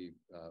presidency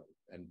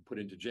and put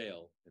into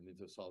jail and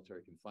into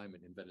solitary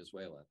confinement in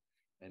Venezuela,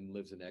 and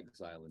lives in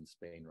exile in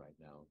Spain right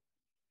now.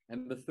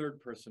 And the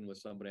third person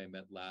was somebody I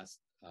met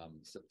last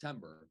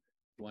September,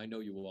 who I know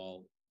you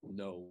all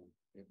know.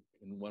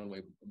 In one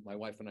way, my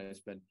wife and I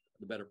spent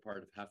the better part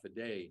of half a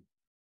day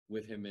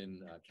with him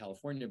in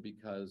California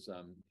because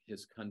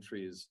his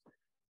country's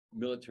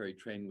military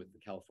trained with the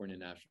California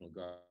National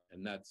Guard,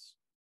 and that's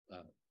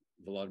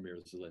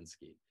Volodymyr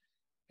Zelensky.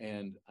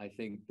 And I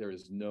think there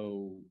is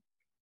no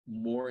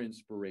more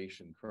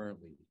inspiration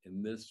currently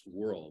in this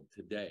world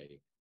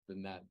today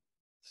than that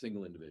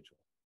single individual,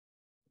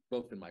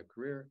 both in my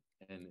career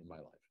and in my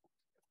life.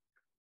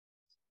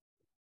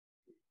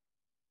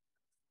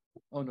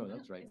 Oh, no,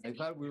 that's right. I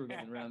thought we were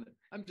going around.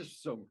 I'm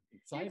just so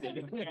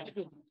excited.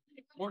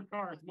 More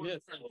cards. More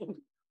Yes. cards.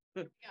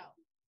 Go.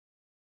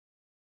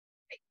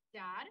 Hey,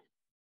 Dad,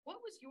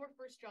 what was your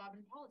first job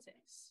in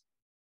politics?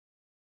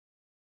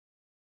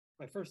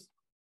 My first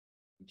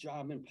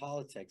job in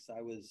politics,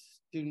 I was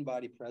student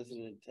body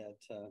president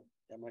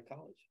at my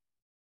college.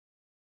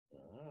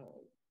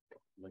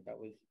 Like I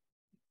was,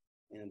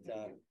 and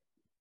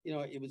you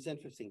know, it was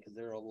interesting because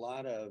there are a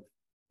lot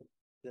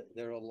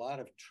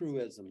of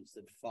truisms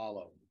that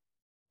follow.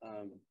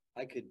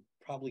 I could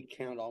probably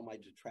count all my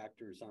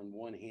detractors on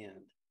one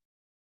hand,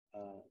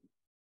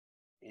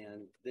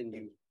 and then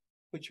you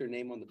put your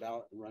name on the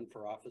ballot and run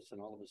for office,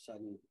 and all of a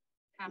sudden,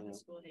 Half the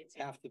school hates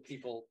you. half the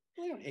people,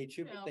 they don't hate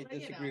you, No, but they but, you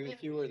disagree know,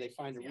 with you, or they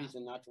find a yeah.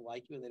 reason not to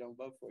like you, and they don't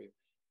vote for you.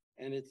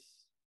 And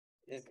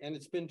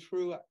it's been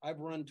true. I've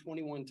run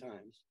 21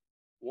 times,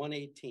 won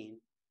 18.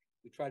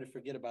 We try to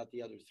forget about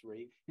the other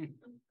 3,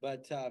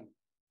 but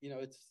you know,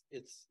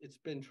 it's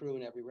been true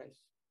in every race.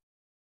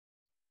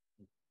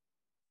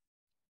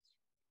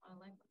 I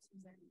like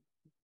lessons there.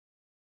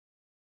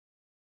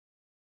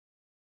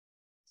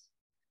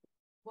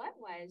 What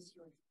was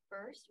your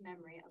first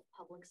memory of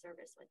public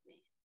service with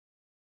me?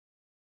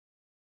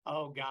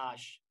 Oh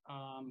gosh.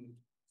 I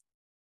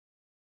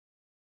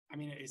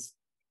mean,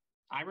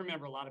 I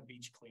remember a lot of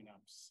beach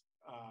cleanups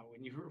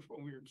when we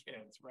were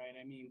kids, right?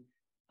 I mean,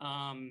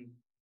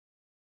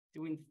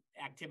 doing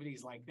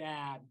activities like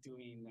that,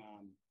 doing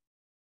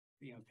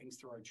you know, things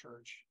through our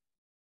church,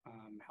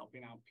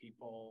 helping out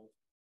people,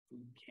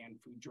 canned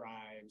food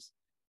drives.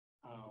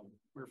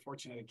 We were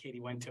fortunate that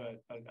Katie went to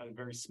a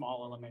very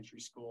small elementary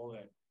school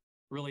that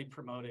really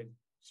promoted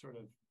sort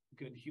of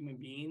good human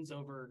beings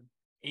over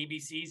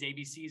ABCs.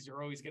 ABCs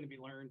are always going to be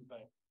learned,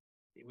 but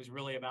it was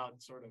really about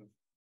sort of,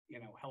 you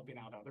know, helping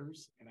out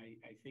others. And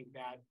I think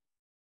that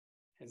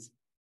has,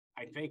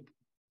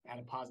 had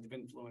a positive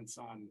influence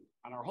on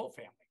our whole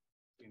family.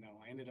 You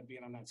know, I ended up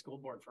being on that school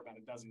board for about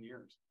a dozen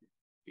years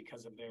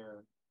because of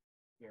their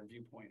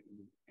viewpoint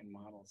and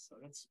models. So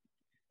that's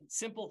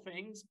simple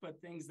things,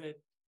 but things that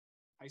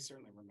I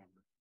certainly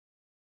remember.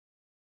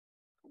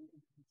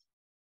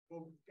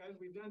 Well, guys,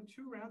 we've done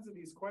 2 rounds of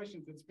these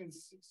questions. It's been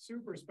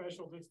super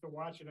special just to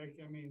watch it.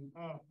 I mean,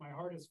 my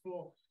heart is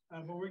full.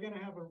 But we're going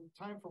to have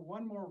time for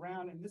one more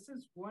round. And this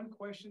is one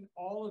question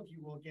all of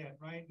you will get,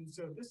 right? And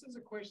so this is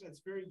a question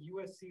that's very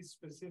USC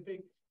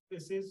specific.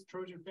 This is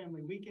Trojan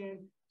Family Weekend.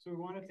 So we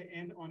wanted to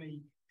end on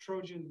a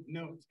Trojan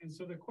note. And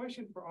so the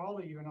question for all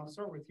of you, and I'll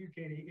start with you,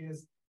 Katie,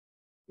 is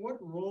what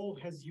role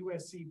has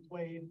USC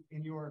played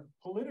in your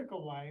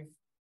political life?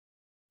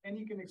 And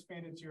you can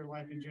expand it to your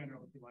life in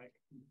general if you like.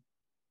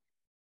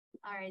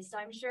 All right, so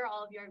I'm sure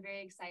all of you are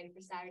very excited for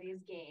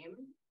Saturday's game.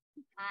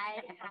 I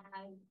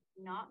have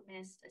not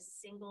missed a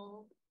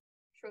single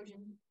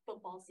Trojan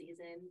football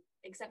season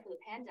except for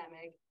the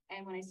pandemic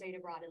and when I studied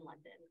abroad in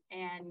London.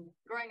 And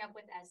growing up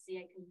with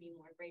SC, I couldn't be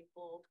more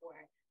grateful for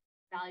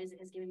values it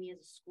has given me as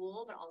a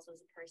school, but also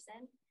as a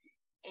person.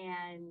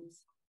 And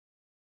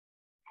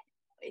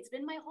it's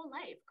been my whole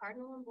life.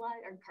 Cardinal and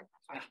blood, or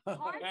Cardinal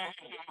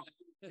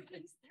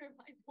through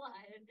my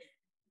blood.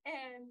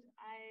 And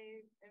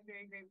I am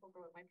very grateful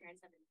for what my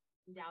parents have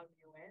endowed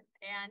me with.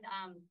 And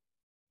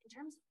in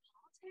terms of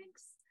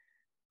politics,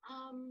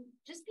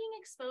 just being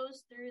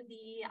exposed through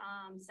the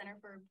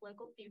Center for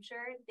Political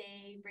Future,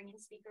 they bring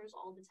in speakers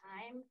all the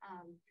time.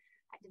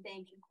 I have to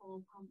thank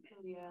Nicole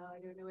Pompilio.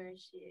 I don't know where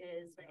she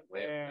is, but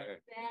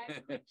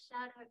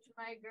shout out to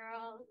my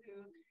girl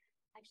who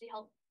actually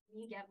helped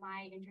me get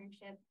my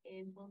internship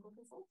in political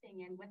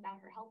consulting. And without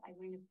her help, I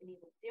wouldn't have been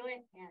able to do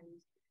it. And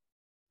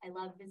I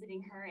love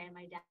visiting her and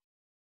my dad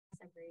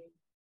every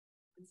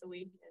once a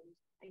week, and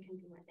I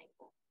couldn't be more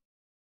thankful.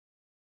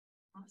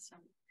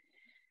 Awesome.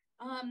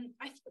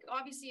 I think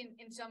obviously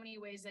in so many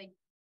ways, like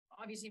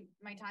obviously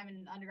my time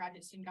in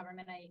undergraduate student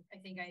government, I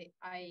think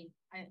I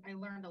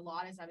learned a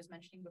lot, as I was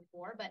mentioning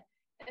before, but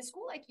at a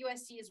school like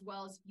USC as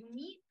well, as you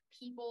meet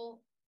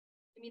people.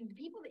 I mean, the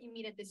people that you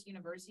meet at this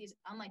university is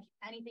unlike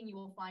anything you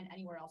will find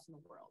anywhere else in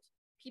the world.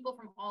 People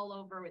from all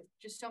over with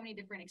just so many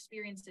different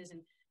experiences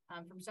and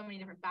from so many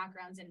different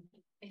backgrounds. And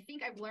I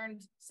think I've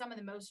learned some of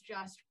the most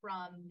just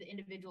from the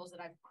individuals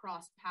that I've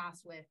crossed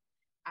paths with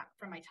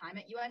from my time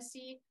at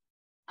USC.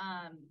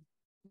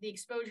 The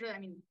exposure, I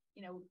mean,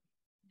 you know,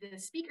 the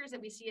speakers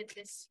that we see at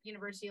this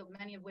university,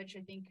 many of which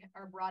I think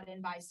are brought in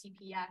by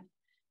CPF,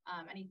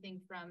 anything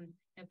from,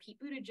 you know, Pete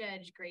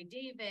Buttigieg, Gray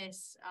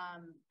Davis,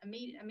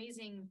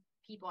 amazing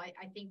people,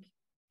 I think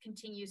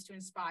continues to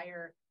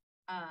inspire.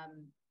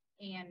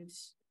 And,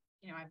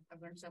 you know,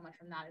 I've learned so much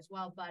from that as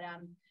well. But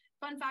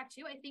fun fact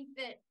too, I think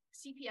that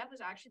CPF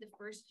was actually the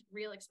first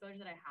real exposure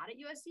that I had at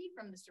USC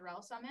from the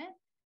Sorrell Summit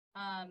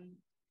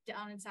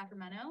down in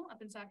Sacramento,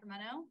 up in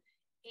Sacramento,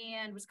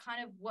 and was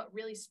kind of what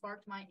really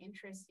sparked my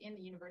interest in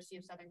the University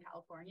of Southern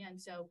California. And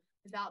so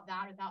without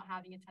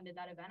having attended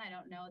that event, I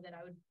don't know that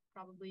I would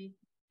probably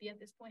be at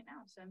this point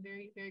now. So I'm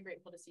very, very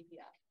grateful to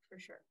CPF for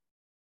sure.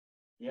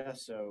 Yeah,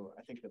 so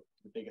I think the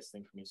biggest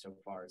thing for me so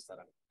far is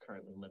that I'm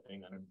currently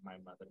living under my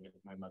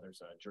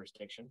mother's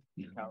jurisdiction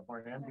in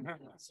California.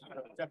 So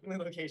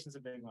definitely location's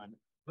a big one.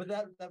 But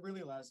that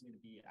really allows me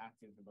to be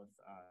active in both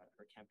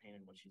her campaign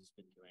and what she's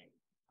been doing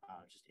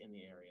just in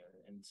the area,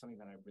 and something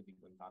that I really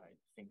didn't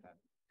think I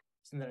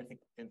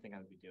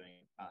would be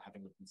doing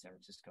having lived in San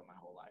Francisco my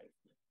whole life.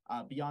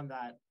 Beyond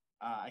that,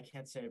 I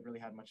can't say I've really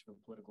had much of a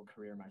political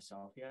career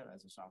myself yet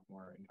as a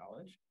sophomore in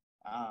college.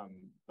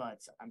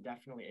 But I'm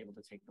definitely able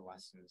to take the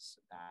lessons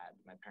that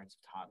my parents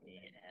have taught me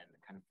and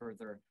kind of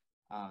further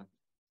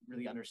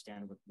really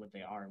understand what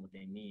they are and what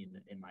they mean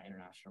in my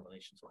international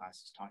relations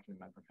classes, talking to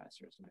my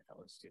professors and my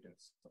fellow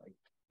students, like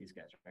these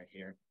guys right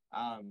here.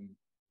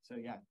 So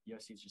yeah,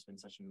 USC has just been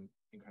such an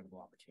incredible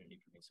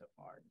opportunity for me so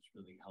far. It's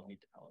really helped me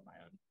develop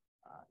my own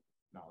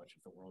knowledge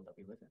of the world that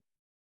we live in.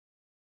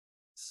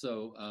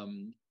 So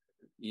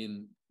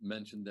Eon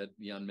mentioned that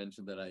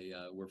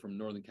we're from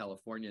Northern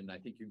California, and I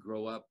think you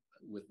grow up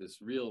with this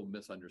real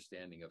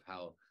misunderstanding of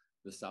how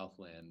the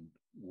Southland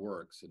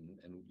works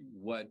and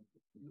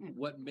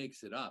what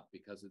makes it up,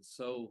 because it's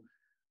so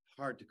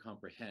hard to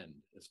comprehend,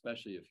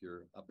 especially if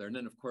you're up there. And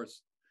then, of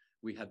course,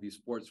 we had these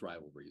sports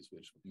rivalries,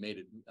 which made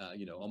it,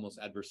 almost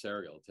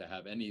adversarial to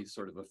have any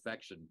sort of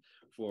affection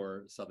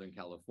for Southern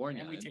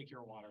California. And we take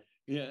your water.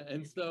 Yeah,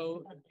 and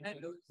so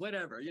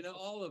whatever,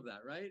 all of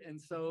that, right? And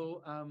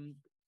so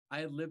I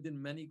had lived in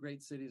many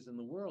great cities in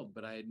the world,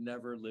 but I had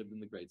never lived in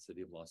the great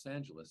city of Los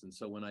Angeles. And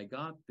so when I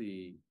got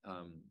the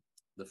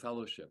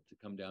fellowship to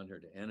come down here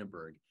to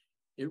Annenberg,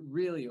 it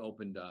really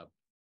opened up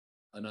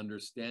an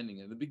understanding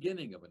and the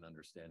beginning of an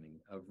understanding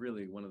of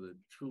really one of the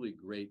truly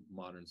great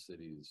modern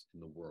cities in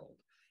the world.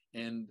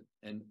 And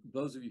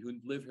those of you who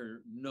live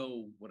here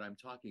know what I'm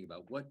talking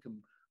about,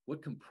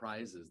 what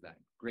comprises that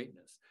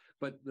greatness.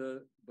 But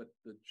the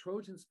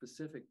Trojan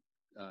specific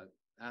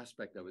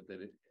aspect of it that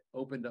it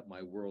opened up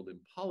my world in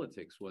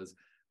politics was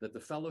that the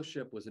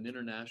fellowship was an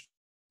international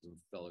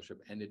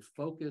fellowship, and it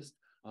focused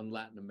on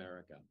Latin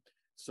America.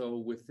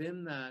 So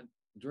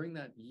during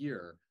that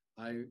year,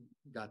 I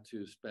got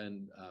to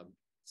spend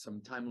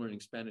some time learning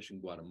Spanish in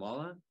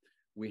Guatemala.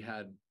 We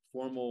had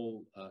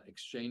formal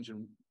exchange,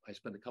 and I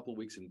spent a couple of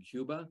weeks in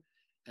Cuba.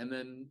 And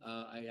then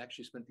I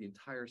actually spent the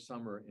entire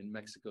summer in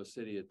Mexico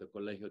City at the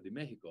Colegio de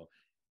Mexico.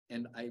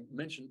 And I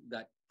mentioned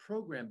that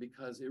program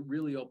because it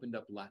really opened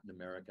up Latin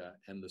America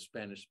and the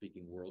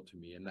Spanish-speaking world to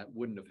me, and that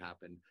wouldn't have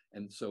happened.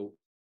 And so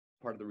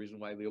part of the reason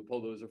why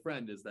Leopoldo is a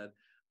friend is that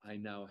I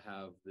now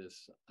have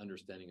this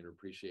understanding and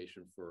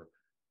appreciation for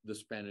the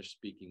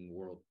Spanish-speaking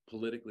world,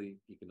 politically,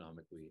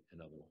 economically,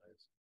 and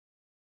otherwise.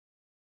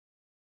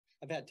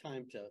 I've had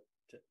time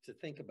to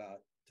think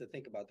about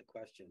the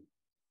question,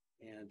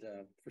 and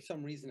for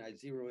some reason I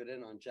zeroed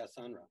in on Jess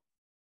Unruh,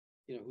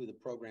 who the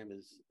program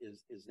is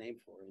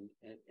named for,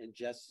 and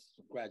Jess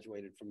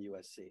graduated from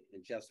USC,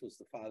 and Jess was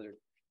the father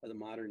of the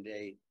modern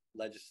day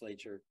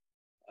legislature,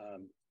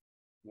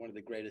 one of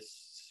the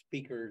greatest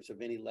speakers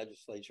of any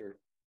legislature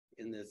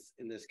in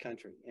this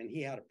country, and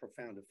he had a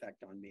profound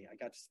effect on me. I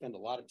got to spend a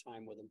lot of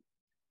time with him.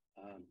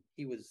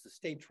 He was the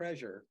state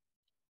treasurer,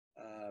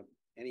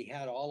 and he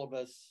had all of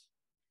us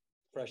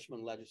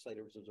freshman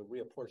legislators. It was a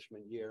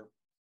reapportionment year,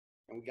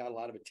 and we got a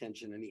lot of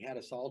attention, and he had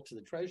us all to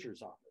the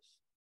treasurer's office.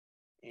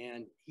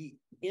 And he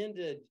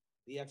ended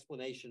the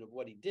explanation of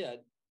what he did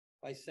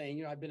by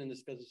saying, I've been in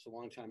this business a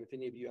long time. If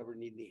any of you ever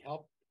need any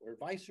help or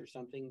advice or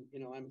something,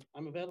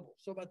 I'm available.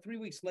 So about 3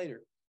 weeks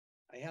later,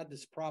 I had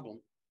this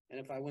problem.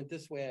 And if I went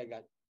this way, I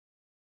got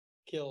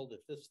killed.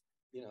 If this,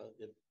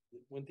 if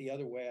it went the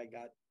other way, I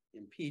got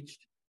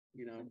impeached,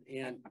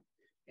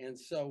 and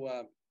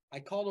so I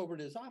called over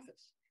to his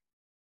office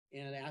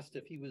and asked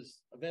if he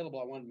was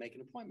available. I wanted to make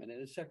an appointment. And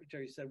his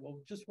secretary said, well,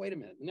 just wait a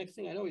minute. The next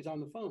thing I know, he's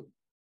on the phone.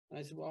 And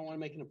I said, well, I want to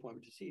make an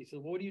appointment to see you. He said,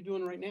 well, what are you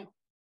doing right now?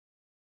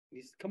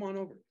 He said, come on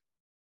over.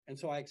 And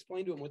so I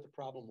explained to him what the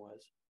problem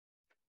was.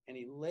 And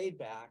he laid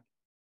back,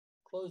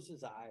 closed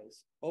his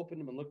eyes, opened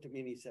them, and looked at me,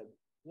 and he said,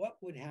 what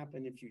would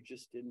happen if you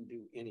just didn't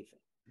do anything?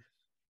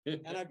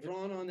 And I've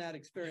drawn on that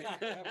experience.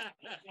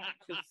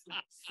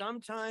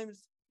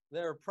 Sometimes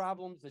there are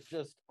problems that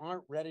just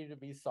aren't ready to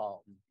be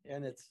solved.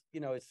 And it's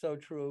so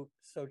true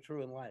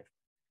in life.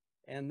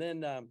 And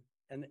then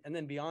and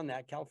then beyond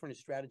that, California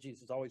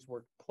Strategies has always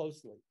worked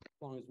closely as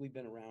long as we've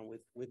been around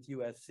with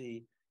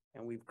USC,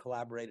 and we've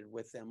collaborated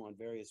with them on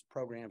various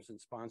programs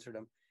and sponsored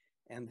them.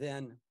 And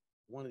then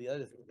one of the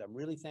other things I'm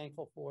really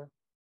thankful for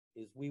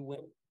is we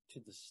went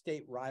to the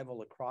state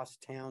rival across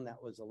town.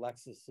 That was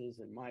Alexis's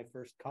and my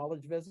first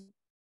college visit,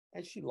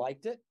 and she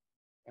liked it.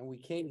 And we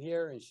came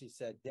here, and she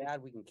said,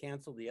 Dad, we can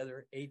cancel the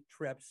other 8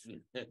 trips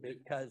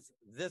because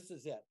this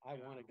is it. I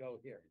want to go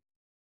here.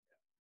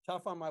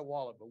 Tough on my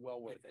wallet, but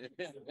well worth it.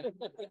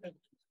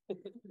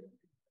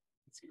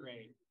 It's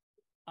great.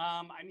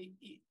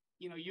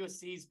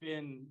 USC's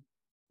been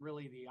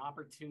really the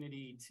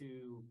opportunity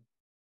to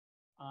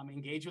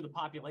engage with a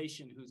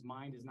population whose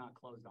mind is not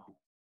closed off.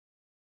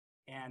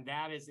 And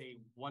that is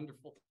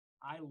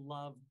I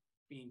love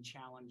being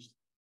challenged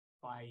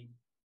by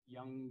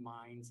young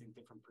minds and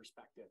different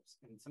perspectives.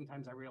 And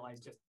sometimes I realize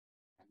just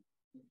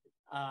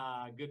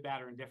good,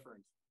 bad, or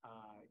indifferent.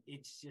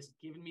 It's just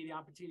given me the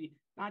opportunity,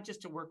 not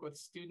just to work with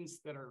students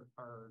that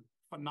are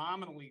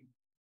phenomenally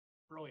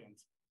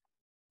brilliant,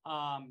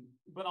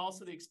 but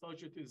also the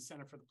exposure through the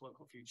Center for the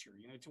Political Future,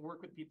 to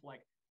work with people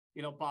like,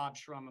 Bob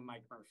Shrum and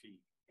Mike Murphy.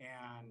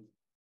 And,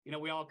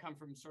 we all come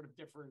from sort of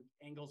different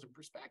angles and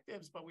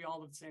perspectives, but we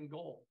all have the same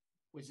goal,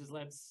 which is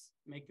let's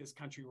make this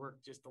country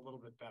work just a little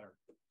bit better,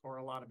 or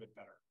a lot of it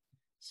better.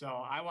 So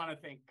I want to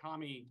thank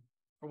Kami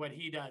for what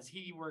he does.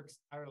 He works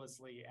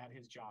tirelessly at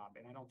his job,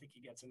 and I don't think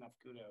he gets enough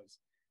kudos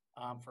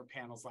for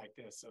panels like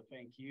this. So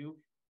thank you,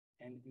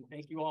 and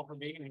thank you all for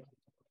being here.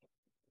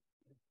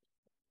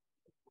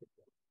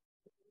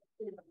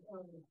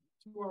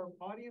 To our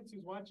audience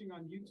who's watching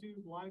on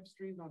YouTube, live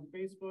streamed on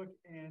Facebook,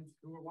 and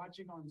who are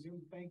watching on Zoom,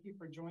 thank you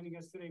for joining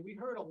us today. We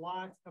heard a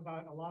lot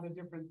about a lot of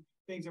different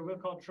things that we'll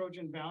call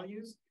Trojan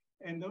values,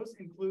 and those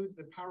include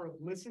the power of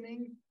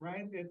listening,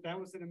 right? That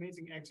was an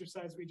amazing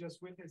exercise we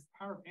just witnessed.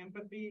 Power of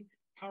empathy,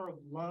 power of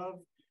love,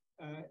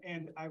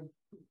 and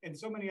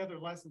so many other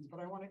lessons. But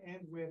I want to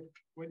end with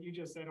what you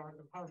just said, Art,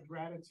 the power of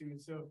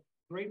gratitude. So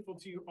grateful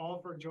to you all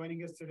for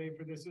joining us today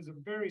for this. This is a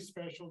very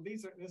special.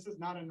 This is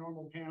not a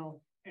normal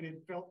panel, and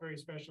it felt very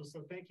special.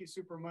 So thank you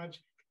super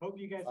much. Hope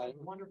you guys have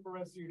a wonderful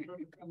rest of your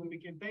Trojan Family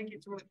Weekend. Thank you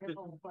to our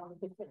panel.